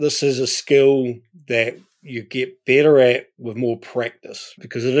imagine that this is a skill that you get better at with more practice,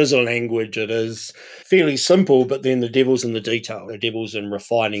 because it is a language, it is fairly simple, but then the devil's in the detail. The devil's in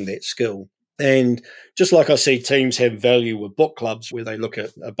refining that skill. And just like I see teams have value with book clubs where they look at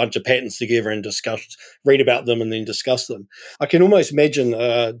a bunch of patents together and read about them and then discuss them, I can almost imagine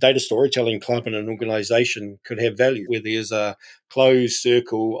a data storytelling club in an organization could have value where there's a closed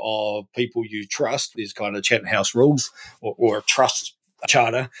circle of people you trust. There's kind of Chatham House rules or a trust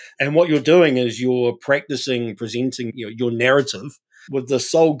charter. And what you're doing is you're practicing presenting your narrative with the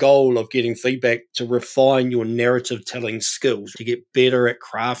sole goal of getting feedback to refine your narrative telling skills, to get better at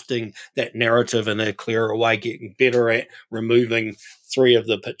crafting that narrative in a clearer way, getting better at removing 3 of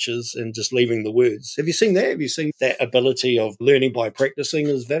the pictures and just leaving the words. Have you seen that? Have you seen that ability of learning by practicing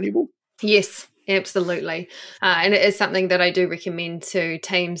is valuable? Yes, absolutely. And it is something that I do recommend to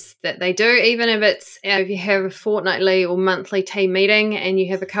teams that they do, even if it's if you have a fortnightly or monthly team meeting and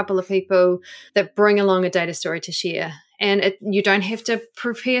you have a couple of people that bring along a data story to share. And you don't have to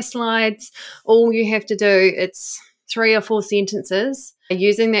prepare slides. All you have to do, it's 3 or 4 sentences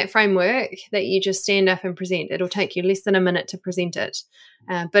using that framework that you just stand up and present. It'll take you less than a minute to present it.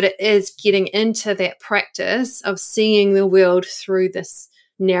 But it is getting into that practice of seeing the world through this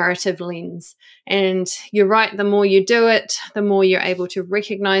narrative lens. And you're right, the more you do it, the more you're able to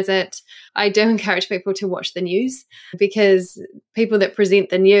recognize it. I do encourage people to watch the news, because people that present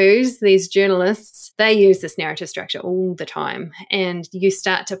the news, these journalists, they use this narrative structure all the time, and you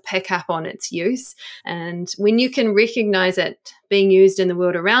start to pick up on its use. And when you can recognize it being used in the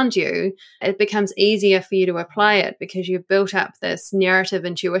world around you, it becomes easier for you to apply it, because you've built up this narrative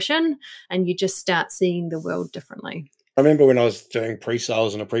intuition and you just start seeing the world differently. I remember when I was doing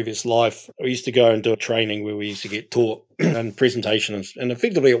pre-sales in a previous life, I used to go and do a training where we used to get taught and presentations, and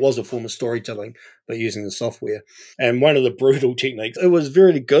effectively it was a form of storytelling, but using the software. And one of the brutal techniques, it was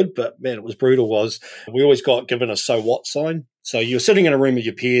very good, but man, it was brutal, was we always got given a so what sign. So you're sitting in a room with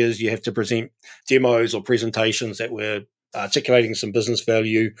your peers, you have to present demos or presentations that were articulating some business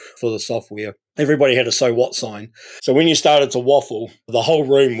value for the software. Everybody had a so what sign. So when you started to waffle, the whole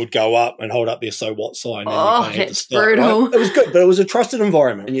room would go up and hold up their so what sign. And you Oh, kind of had to that's stop, brutal. right? It was good, but it was a trusted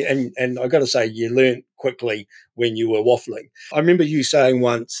environment. And I got to say, you learned quickly when you were waffling. I remember you saying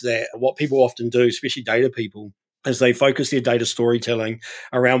once that what people often do, especially data people, is they focus their data storytelling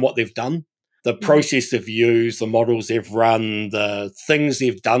around what they've done, the process they've used, the models they've run, the things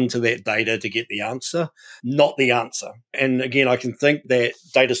they've done to that data to get the answer, not the answer. And again, I can think that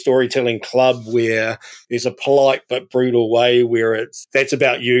data storytelling club where there's a polite but brutal way where that's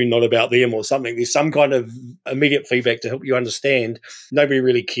about you, not about them or something. There's some kind of immediate feedback to help you understand. Nobody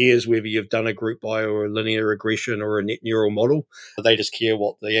really cares whether you've done a group bio or a linear regression or a net neural model. They just care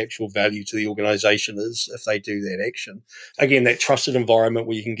what the actual value to the organization is if they do that action. Again, that trusted environment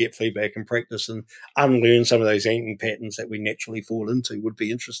where you can get feedback and practice and unlearn some of those ancient patterns that we naturally fall into would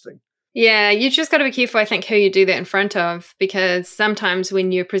be interesting. Yeah, you just got to be careful, I think, who you do that in front of, because sometimes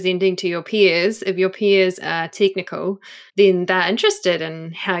when you're presenting to your peers, if your peers are technical, then they're interested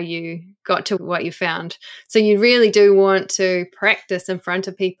in how you got to what you found. So you really do want to practice in front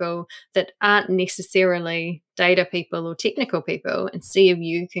of people that aren't necessarily data people or technical people and see if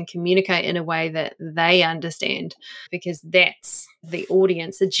you can communicate in a way that they understand, because that's the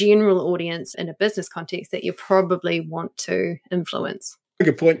audience, the general audience in a business context that you probably want to influence.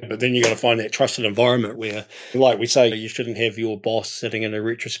 Good point. But then you got to find that trusted environment where, like we say, you shouldn't have your boss sitting in a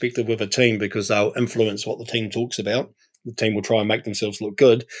retrospective with a team because they'll influence what the team talks about. The team will try and make themselves look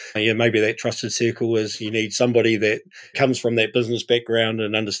good. Yeah, maybe that trusted circle is you need somebody that comes from that business background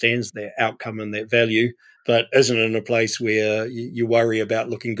and understands that outcome and that value, but isn't in a place where you worry about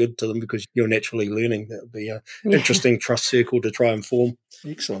looking good to them because you're naturally learning. That would be an interesting trust circle to try and form.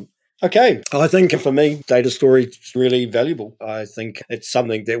 Excellent. Okay, I think for me, data story is really valuable. I think it's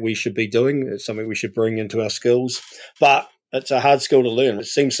something that we should be doing. It's something we should bring into our skills, but it's a hard skill to learn. It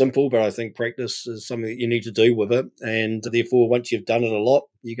seems simple, but I think practice is something that you need to do with it. And therefore, once you've done it a lot,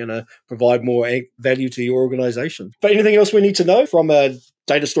 you're going to provide more value to your organization. But anything else we need to know from a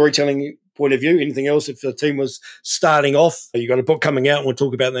data storytelling point of view? Anything else if the team was starting off? You've got a book coming out, and we'll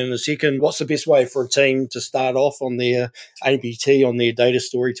talk about that in a second. What's the best way for a team to start off on their ABT, on their data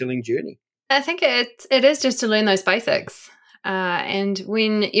storytelling journey? I think it is just to learn those basics. And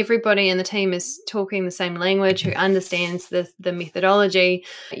when everybody in the team is talking the same language, who understands the methodology,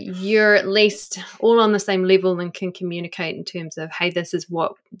 you're at least all on the same level and can communicate in terms of, hey, this is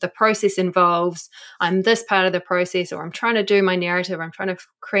what the process involves. I'm this part of the process, or I'm trying to do my narrative. I'm trying to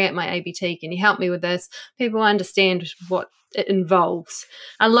create my ABT. Can you help me with this? People understand what it involves.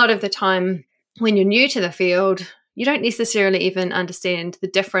 A lot of the time when you're new to the field, you don't necessarily even understand the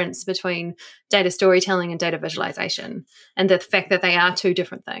difference between data storytelling and data visualization, and the fact that they are two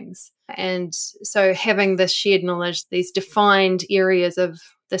different things. And so having this shared knowledge, these defined areas of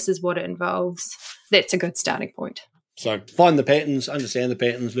this is what it involves, that's a good starting point. So find the patterns, understand the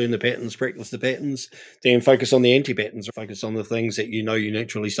patterns, learn the patterns, practice the patterns, then focus on the anti-patterns, focus on the things that you know you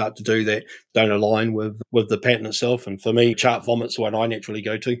naturally start to do that don't align with the pattern itself. And for me, chart vomit's what I naturally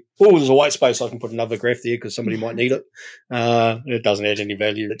go to. Oh, there's a white space. I can put another graph there because somebody might need it. It doesn't add any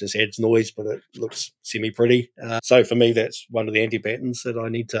value. It just adds noise, but it looks semi-pretty. So for me, that's one of the anti-patterns that I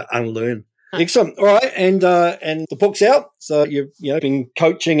need to unlearn. Excellent. All right, and the book's out. So you've been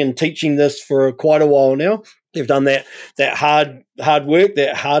coaching and teaching this for quite a while now. You've done that hard work,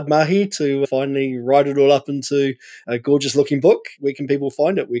 that hard mahi to finally write it all up into a gorgeous looking book. Where can people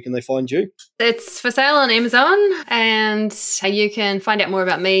find it? Where can they find you? It's for sale on Amazon, and you can find out more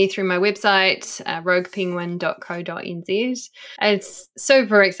about me through my website, roguepenguin.co.nz. It's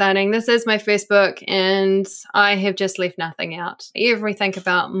super exciting. This is my first book, and I have just left nothing out. Everything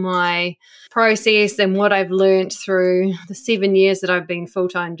about my process and what I've learned through the 7 years that I've been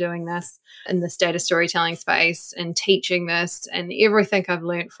full-time doing this in this data storytelling space and teaching this, and everything I've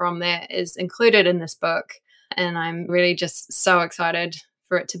learned from that is included in this book. And I'm really just so excited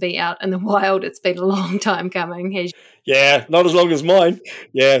for it to be out in the wild. It's been a long time coming. Yeah, not as long as mine.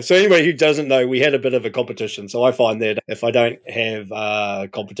 Yeah. So anyway, who doesn't know, we had a bit of a competition. So I find that if I don't have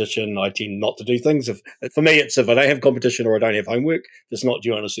competition, I tend not to do things. For me, it's if I don't have competition or I don't have homework, if it's not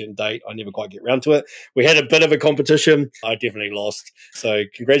due on a certain date, I never quite get around to it. We had a bit of a competition. I definitely lost. So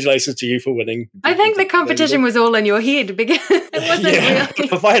congratulations to you for winning. I think the competition was all in your head because it wasn't really.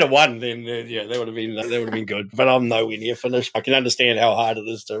 If I had won, then that would have been good. But I'm nowhere near finished. I can understand how hard it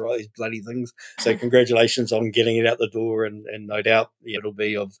is to write these bloody things. So congratulations on getting it out the door, and no doubt it'll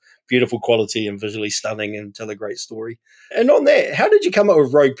be of beautiful quality and visually stunning and tell a great story. And on that, how did you come up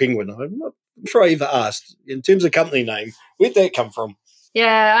with Rogue Penguin? I'm not sure I ever asked. In terms of company name, where'd that come from?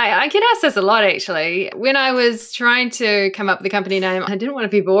 Yeah, I get asked this a lot actually. When I was trying to come up with the company name, I didn't want to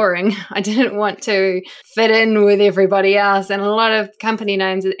be boring. I didn't want to fit in with everybody else. And a lot of company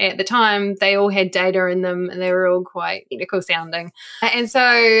names at the time, they all had data in them and they were all quite technical sounding. And so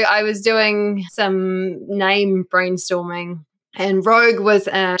I was doing some name brainstorming, and rogue was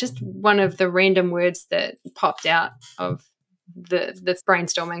just one of the random words that popped out of this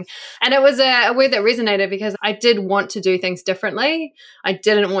brainstorming. And it was a word that resonated because I did want to do things differently. I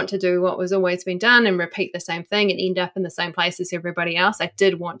didn't want to do what was always been done and repeat the same thing and end up in the same place as everybody else. I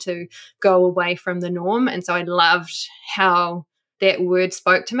did want to go away from the norm. And so I loved how that word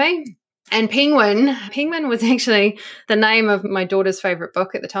spoke to me. And Penguin was actually the name of my daughter's favorite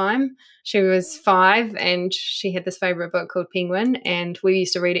book at the time. She was 5 and she had this favorite book called Penguin, and we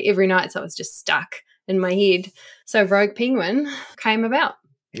used to read it every night. So it was just stuck in my head. So Rogue Penguin came about.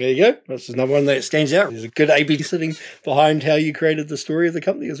 There you go. That's another one that stands out. There's a good A/B sitting behind how you created the story of the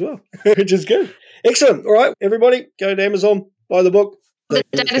company as well, which is good. Excellent. All right, everybody, go to Amazon, buy the book. The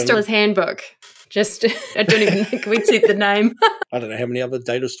Data Story's Handbook. Just, I don't even think we said the name. I don't know how many other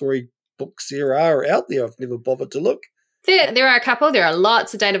data story books there are out there. I've never bothered to look. There are a couple. There are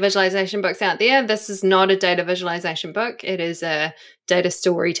lots of data visualization books out there. This is not a data visualization book. It is a data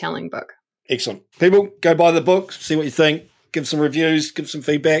storytelling book. Excellent. People, go buy the book, see what you think, give some reviews, give some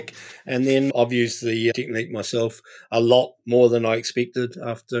feedback. And then I've used the technique myself a lot more than I expected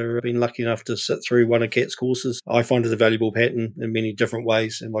after being lucky enough to sit through one of Kat's courses. I find it a valuable pattern in many different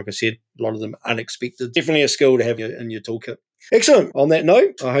ways. And like I said, a lot of them unexpected. Definitely a skill to have in your toolkit. Excellent. On that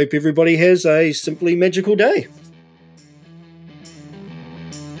note, I hope everybody has a simply magical day.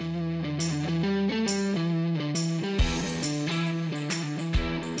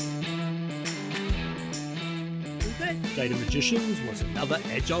 Data Magicians was another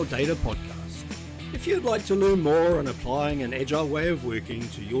Agile Data podcast. If you'd like to learn more on applying an agile way of working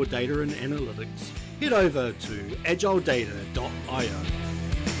to your data and analytics, head over to agiledata.io.